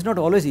 but it is not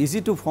always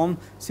easy to form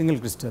single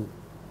crystal.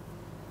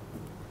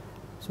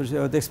 So,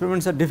 the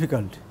experiments are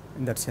difficult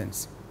in that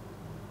sense.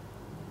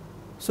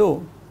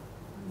 So,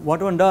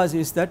 what one does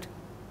is that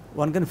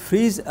one can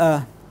freeze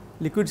a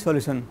liquid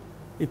solution,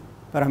 if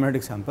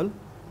paramagnetic sample,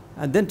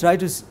 and then try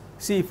to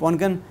see if one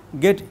can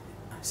get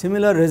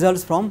similar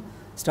results from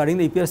studying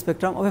the EPR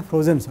spectrum of a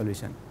frozen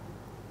solution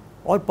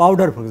or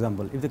powder, for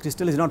example. If the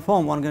crystal is not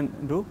formed, one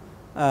can do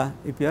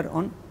EPR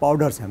on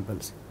powder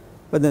samples.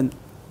 But then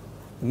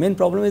the main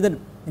problem is that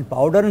in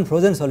powder and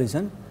frozen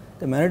solution,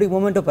 the magnetic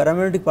moment of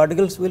paramagnetic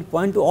particles will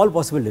point to all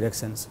possible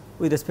directions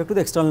with respect to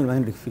the external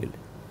magnetic field.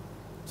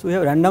 So, we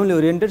have randomly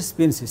oriented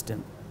spin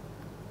system.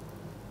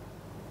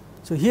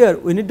 So, here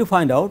we need to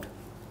find out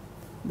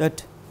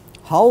that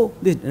how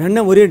these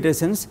random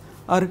orientations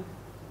are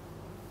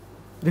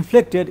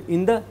reflected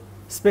in the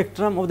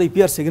spectrum of the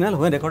EPR signal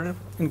when recorded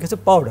in case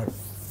of powder.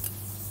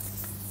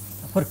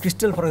 For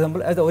crystal, for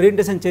example, as the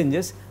orientation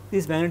changes,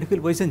 these magnetic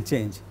field position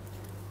change.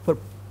 For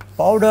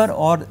powder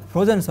or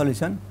frozen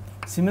solution,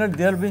 similarly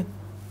there will be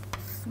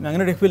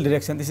magnetic field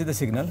direction. This is the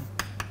signal.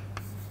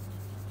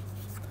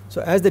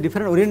 So, as the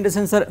different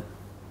orientations are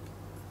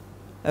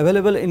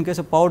available in case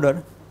of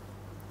powder,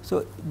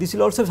 so this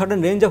will also have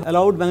certain range of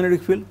allowed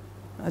magnetic field.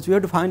 As we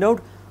have to find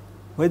out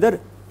whether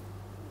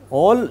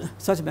all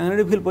such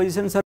magnetic field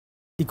positions are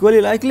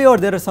equally likely or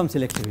there are some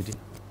selectivity.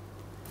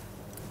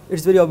 It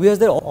is very obvious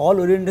that all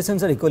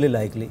orientations are equally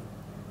likely.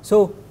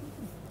 So,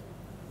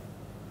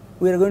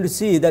 we are going to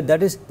see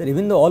that is that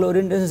even though all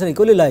orientations are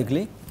equally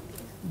likely,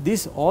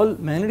 these all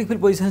magnetic field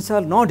positions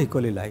are not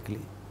equally likely.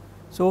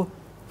 So,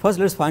 first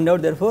let us find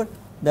out therefore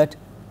that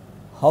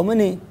how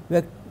many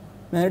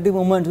magnetic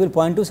moments will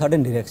point to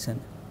certain direction.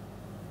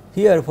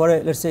 Here for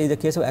let us say the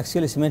case of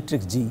axially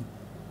symmetric G.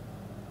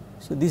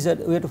 So, these are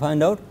we have to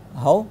find out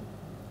how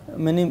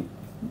many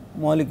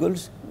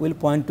molecules will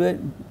point to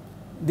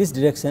this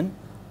direction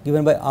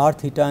given by r,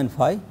 theta and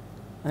phi,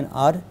 and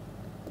r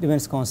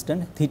remains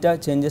constant, theta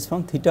changes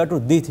from theta to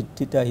d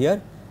theta here,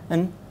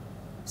 and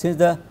since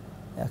the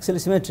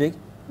axially symmetric,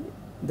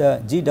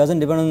 the G does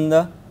not depend on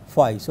the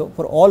phi. So,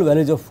 for all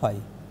values of phi,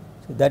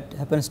 so that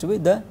happens to be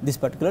this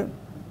particular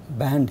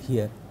band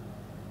here.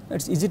 It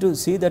is easy to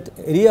see that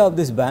area of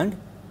this band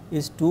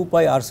is 2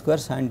 pi r square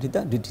sin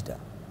theta d theta,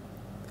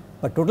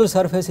 but total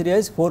surface area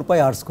is 4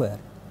 pi r square.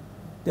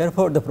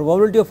 Therefore, the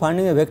probability of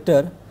finding a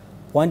vector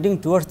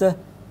pointing towards the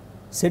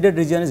shaded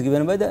region is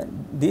given by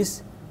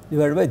this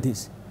divided by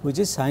this, which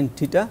is sin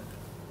theta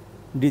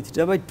d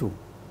theta by 2.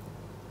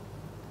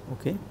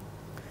 Okay.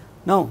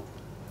 Now,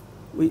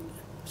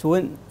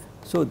 when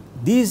So,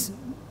 these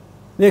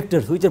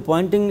vectors which are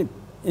pointing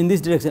in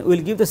this direction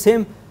will give the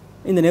same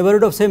in the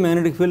neighborhood of same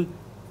magnetic field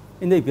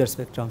in the EPR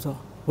spectrum. So,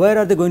 where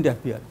are they going to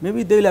appear?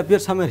 Maybe they will appear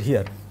somewhere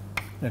here,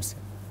 let us say.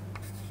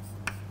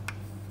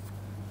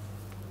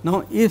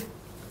 Now, if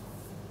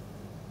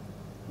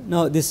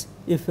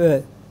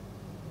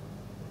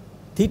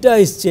theta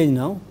is changed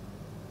now,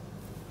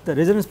 the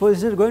resonance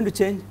position is going to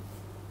change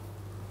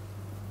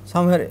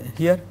somewhere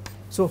here.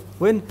 So,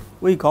 when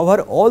we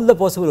cover all the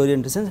possible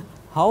orientations,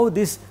 how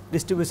these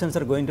distributions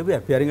are going to be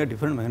appearing at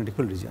different magnetic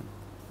field region.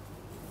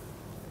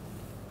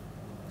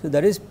 So,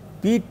 that is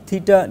P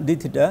theta d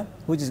theta,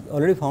 which is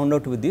already found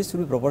out to be this,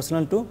 will be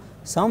proportional to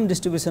some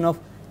distribution of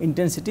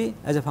intensity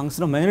as a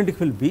function of magnetic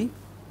field B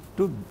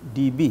to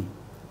dB.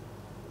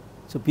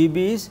 So, Pb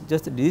is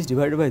just this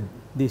divided by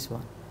this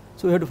one.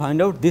 So, we have to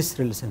find out this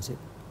relationship.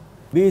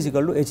 B is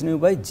equal to h nu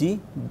by g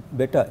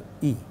beta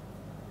E.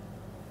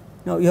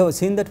 Now, you have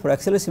seen that for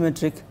axially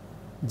symmetric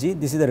G,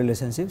 this is the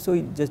relationship. So,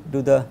 we just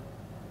do the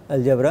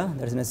algebra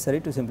that is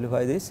necessary to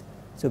simplify this.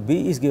 So,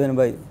 B is given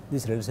by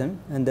this relation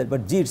and that,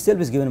 but G itself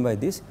is given by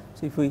this.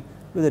 So, if we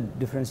do the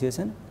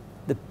differentiation,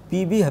 the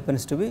Pb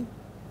happens to be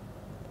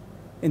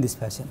in this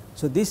fashion.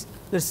 So, this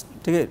let us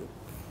take a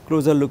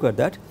closer look at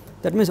that.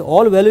 That means,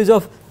 all values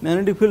of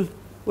magnetic field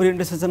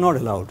orientations are not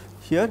allowed.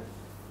 Here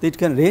it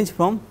can range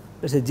from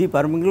let us say G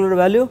perpendicular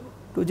value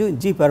to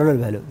G parallel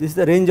value. This is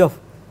the range of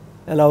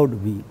allowed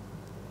V,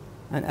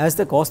 and as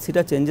the cos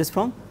theta changes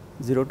from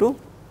 0 to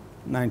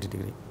 90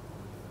 degree,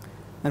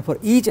 and for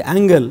each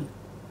angle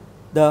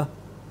the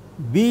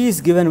B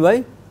is given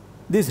by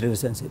this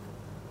relationship.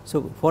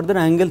 So, for the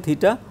angle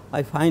theta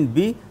I find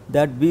B,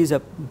 that B is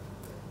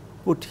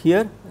put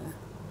here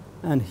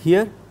and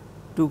here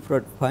to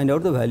find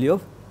out the value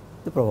of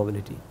the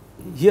probability.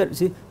 Here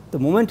see, the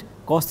moment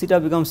cos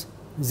theta becomes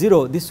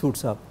 0, this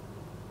shoots up.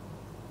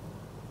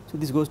 So,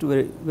 this goes to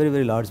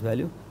very large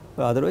value,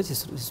 but otherwise it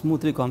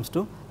smoothly comes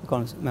to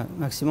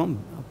maximum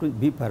up to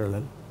B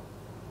parallel.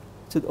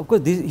 So, of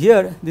course,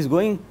 this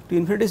going to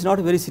infinity is not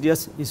a very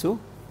serious issue,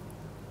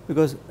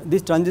 because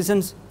these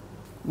transitions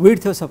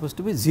width are supposed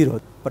to be 0,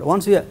 but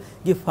once we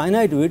give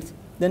finite width,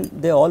 then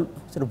they all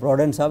sort of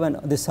broadens up and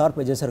the sharp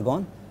edges are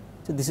gone.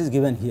 So, this is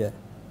given here.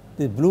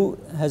 The blue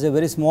has a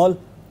very small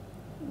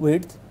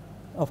width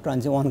of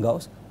transition 1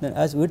 Gauss, then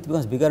as width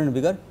becomes bigger and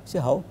bigger, see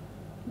how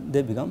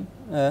they become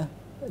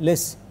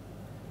less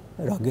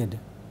rugged.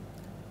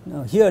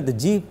 Now, here the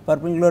G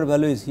perpendicular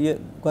value is here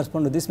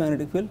correspond to this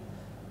magnetic field,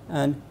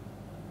 and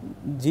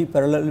G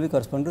parallel will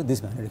correspond to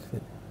this magnetic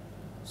field.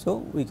 So,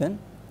 we can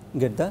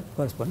get the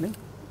corresponding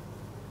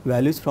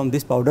values from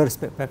this powder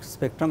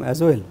spectrum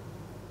as well.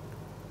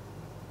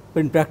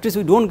 But in practice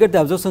we do not get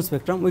the absorption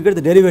spectrum, we get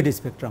the derivative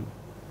spectrum.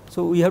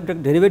 So, we have to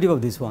take derivative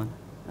of this one,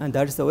 and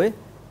that is the way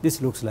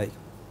this looks like.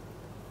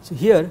 So,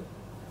 here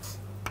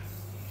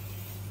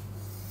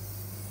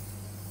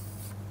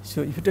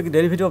so if you take a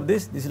derivative of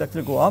this will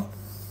actually go up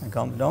and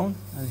come down,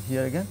 and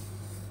here again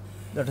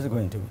that is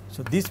going to be.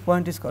 So, this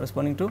point is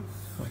corresponding to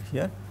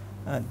here,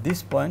 and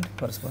this point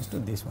corresponds to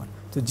this one.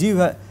 So, G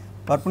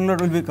perpendicular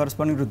will be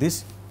corresponding to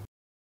this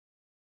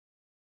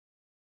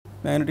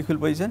magnetic field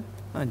position,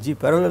 and G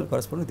parallel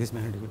corresponding to this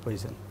magnetic field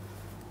position.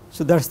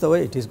 So, that is the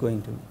way it is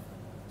going to be.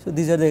 So,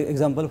 these are the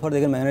example for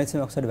the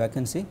magnesium oxide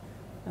vacancy,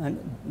 and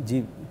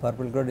G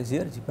perpendicular is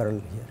here, G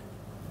parallel here.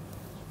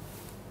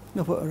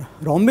 Now, for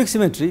rhombic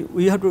symmetry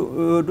we have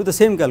to do the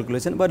same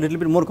calculation, but little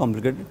bit more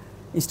complicated.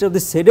 Instead of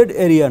this shaded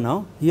area,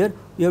 now here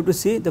we have to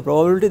see the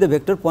probability the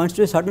vector points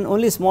to a certain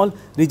only small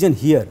region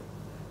here,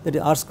 that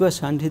is r square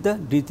sin theta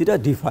d theta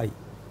d phi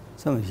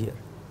somewhere here,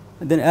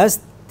 and then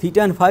as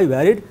theta and phi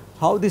varied,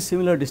 how this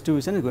similar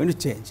distribution is going to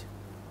change,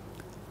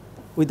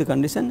 with the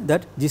condition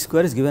that G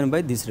square is given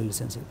by this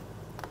relationship.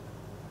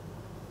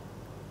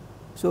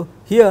 So,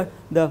 here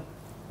the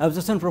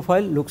absorption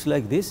profile looks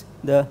like this,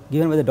 the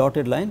given by the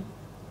dotted line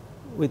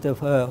with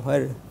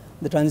where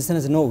the transition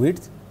has no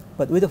width,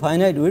 but with a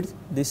finite width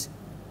this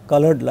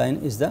colored line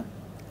is the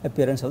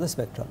appearance of the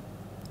spectrum.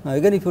 Now,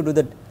 again if you do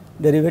the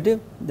derivative,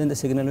 then the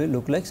signal will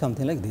look like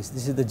something like this.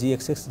 This is the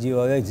Gxx,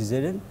 Gyy,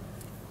 Gz.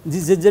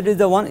 Gzz is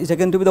the one is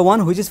taken to be the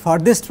one which is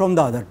farthest from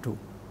the other two.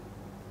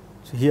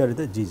 So, here is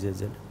the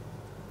Gzz,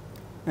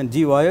 and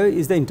Gyy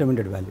is the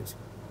intermediate values.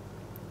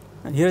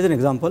 And here is an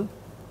example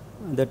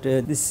that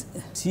this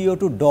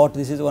CO2 dot,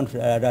 this is one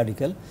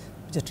radical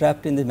which is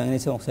trapped in the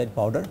magnesium oxide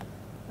powder,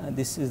 and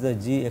this is the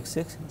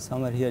Gxx,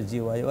 somewhere here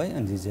Gyy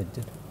and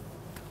Gzz.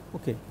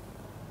 Okay.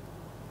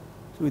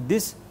 So, with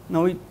this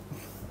now we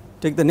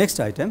take the next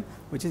item,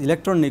 which is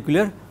electron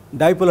nuclear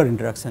dipolar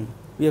interaction.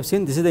 We have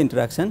seen this is the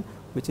interaction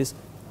which is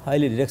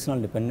highly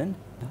directional dependent.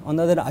 On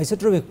the other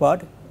isotropic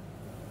part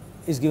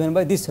is given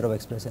by this sort of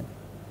expression.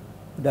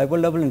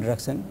 Dipole-dipole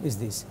interaction is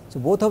this. So,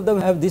 both of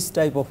them have this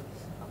type of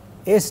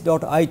S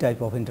dot I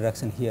type of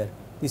interaction here.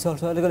 This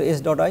also has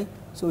S dot I.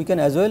 So, we can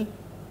as well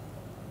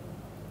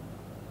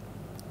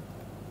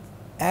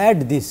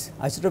add this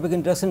isotropic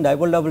interaction,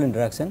 dipole-dipole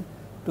interaction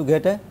to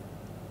get a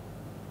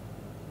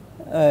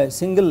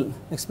single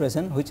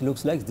expression which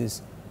looks like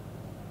this.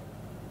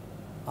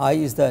 I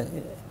is the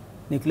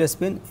nuclear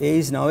spin, A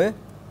is now a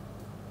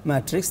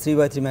matrix 3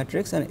 by 3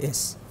 matrix, and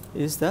S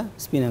is the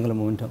spin angular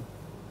momentum,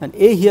 and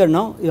A here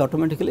now is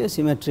automatically a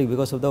symmetric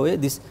because of the way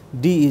this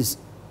D is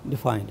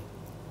defined.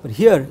 But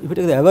here if you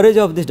take the average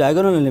of this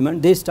diagonal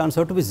element, this turns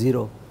out to be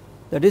 0,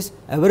 that is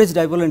average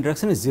dipole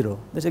interaction is 0.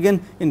 That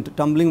again in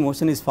tumbling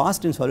motion is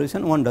fast, in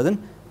solution one does not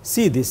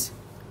see this,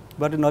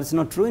 but it is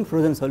not true in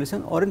frozen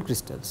solution or in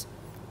crystals.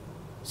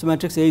 So,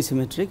 matrix A is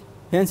symmetric,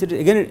 hence it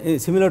again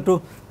is similar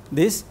to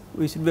this,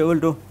 we should be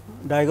able to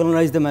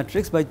diagonalize the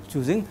matrix by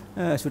choosing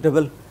a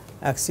suitable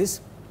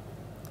axis.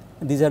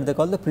 These are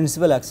called the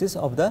principal axis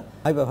of the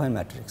hyperfine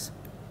matrix.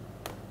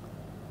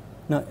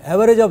 Now,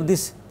 average of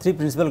these 3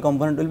 principal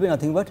component will be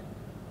nothing but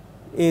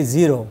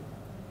A0,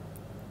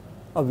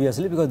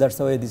 obviously, because that is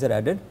the way these are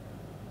added.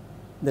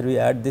 Then we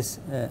add this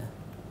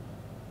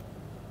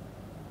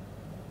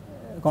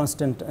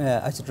constant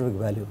isotropic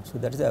value. So,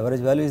 that is the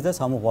average value is the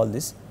sum of all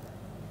this,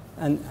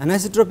 and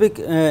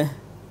anisotropic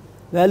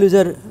values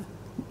are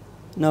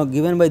now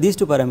given by these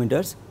two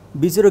parameters.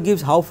 B0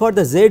 gives how far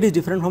the Z is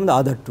different from the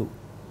other two,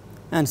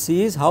 and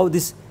C is how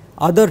this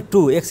other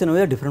two X and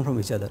Y are different from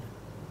each other.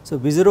 So,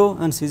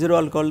 B0 and C0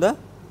 are called the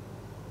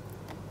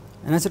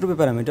anisotropy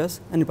parameters,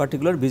 and in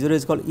particular B0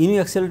 is called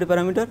uniaxiality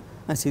parameter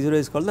and C0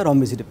 is called the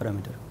rhombicity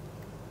parameter.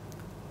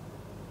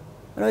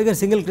 Now, again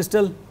single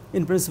crystal,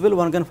 in principle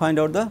one can find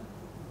out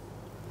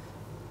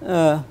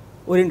the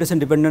orientation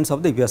dependence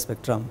of the EPR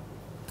spectrum,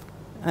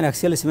 and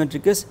axially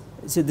symmetric case,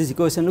 so this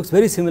equation looks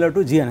very similar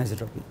to G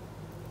anisotropy.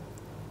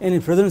 And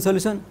in frozen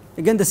solution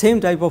again the same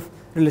type of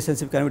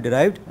relationship can be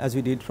derived as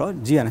we did for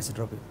G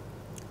anisotropy.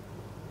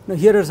 Now,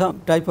 here are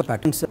some type of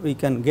patterns we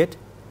can get.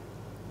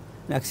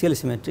 Axially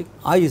symmetric,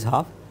 I is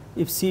half,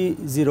 if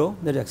C0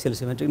 that is axially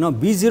symmetric. Now,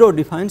 B0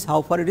 defines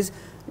how far it is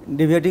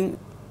deviating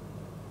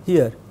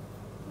here,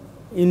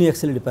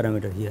 uniaxiality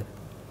parameter here.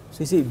 So,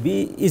 you see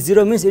B is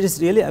 0 means it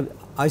is really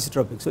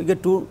isotropic. So, you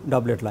get 2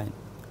 doublet line.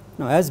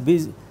 Now, as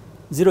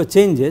B0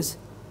 changes,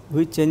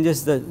 which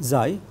changes the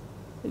xi,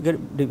 you get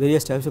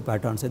various types of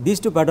patterns. So, these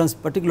two patterns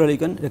particularly you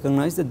can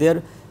recognize that they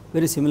are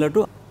very similar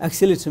to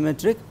axially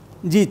symmetric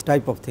G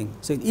type of thing.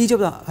 So, in each of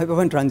the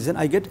hyperfine transition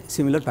I get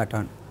similar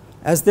pattern.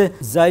 As the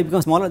xi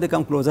becomes smaller, they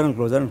come closer and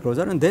closer and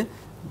closer, and they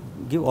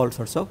give all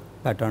sorts of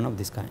pattern of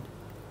this kind.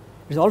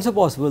 It is also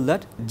possible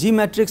that G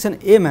matrix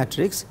and A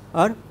matrix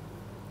are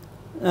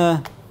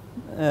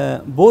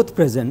both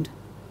present,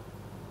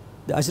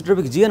 the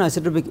isotropic G and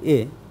isotropic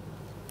A.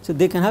 So,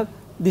 they can have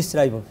this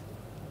type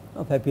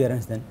of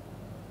appearance then.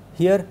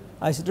 Here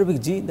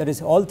isotropic G, that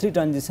is all 3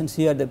 transitions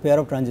here, the pair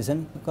of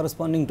transition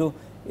corresponding to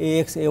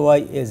AX,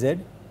 AY, AZ,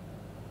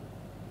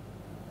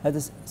 has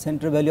the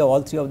center value of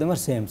all 3 of them are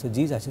same. So,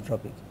 G is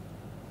isotropic.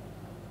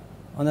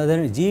 On the other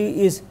hand,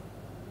 G is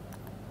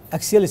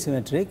axially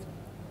symmetric,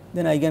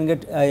 then I can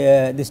get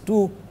this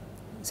 2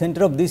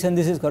 center of this and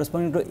this is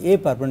corresponding to A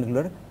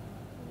perpendicular,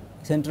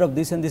 center of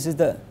this and this is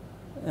the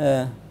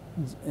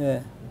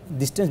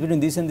distance between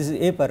this and this is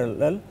A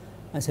parallel,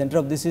 and center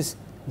of this is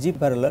G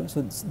parallel.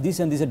 So, this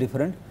and these are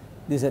different,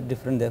 these are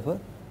different therefore,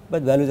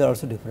 but values are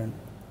also different.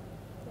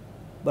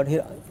 But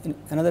here in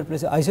another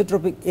place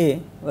isotropic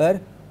A,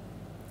 where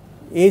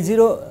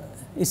A0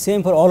 is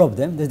same for all of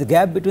them, there is the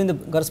gap between the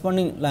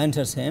corresponding lines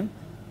are same,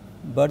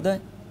 but the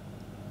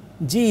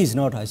G is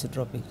not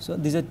isotropic. So,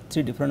 these are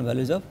 3 different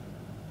values of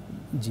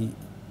G.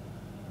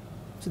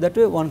 So, that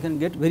way one can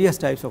get various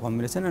types of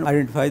combination and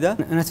identify the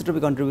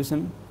anisotropic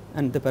contribution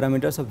and the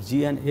parameters of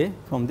G and A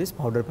from this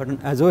powder pattern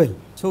as well.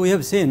 So, we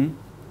have seen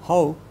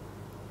how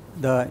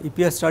the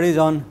EPR studies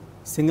on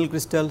single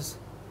crystals,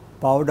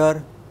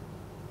 powder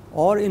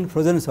or in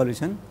frozen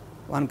solution,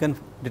 one can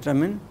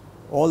determine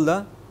all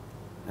the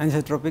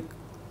anisotropic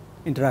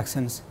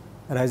interactions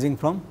arising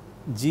from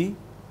G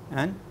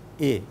and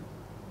A.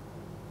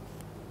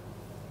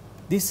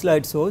 This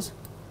slide shows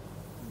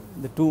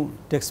the 2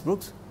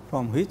 textbooks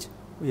from which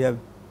we have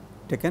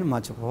taken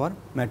much of our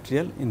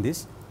material in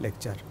this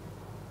lecture.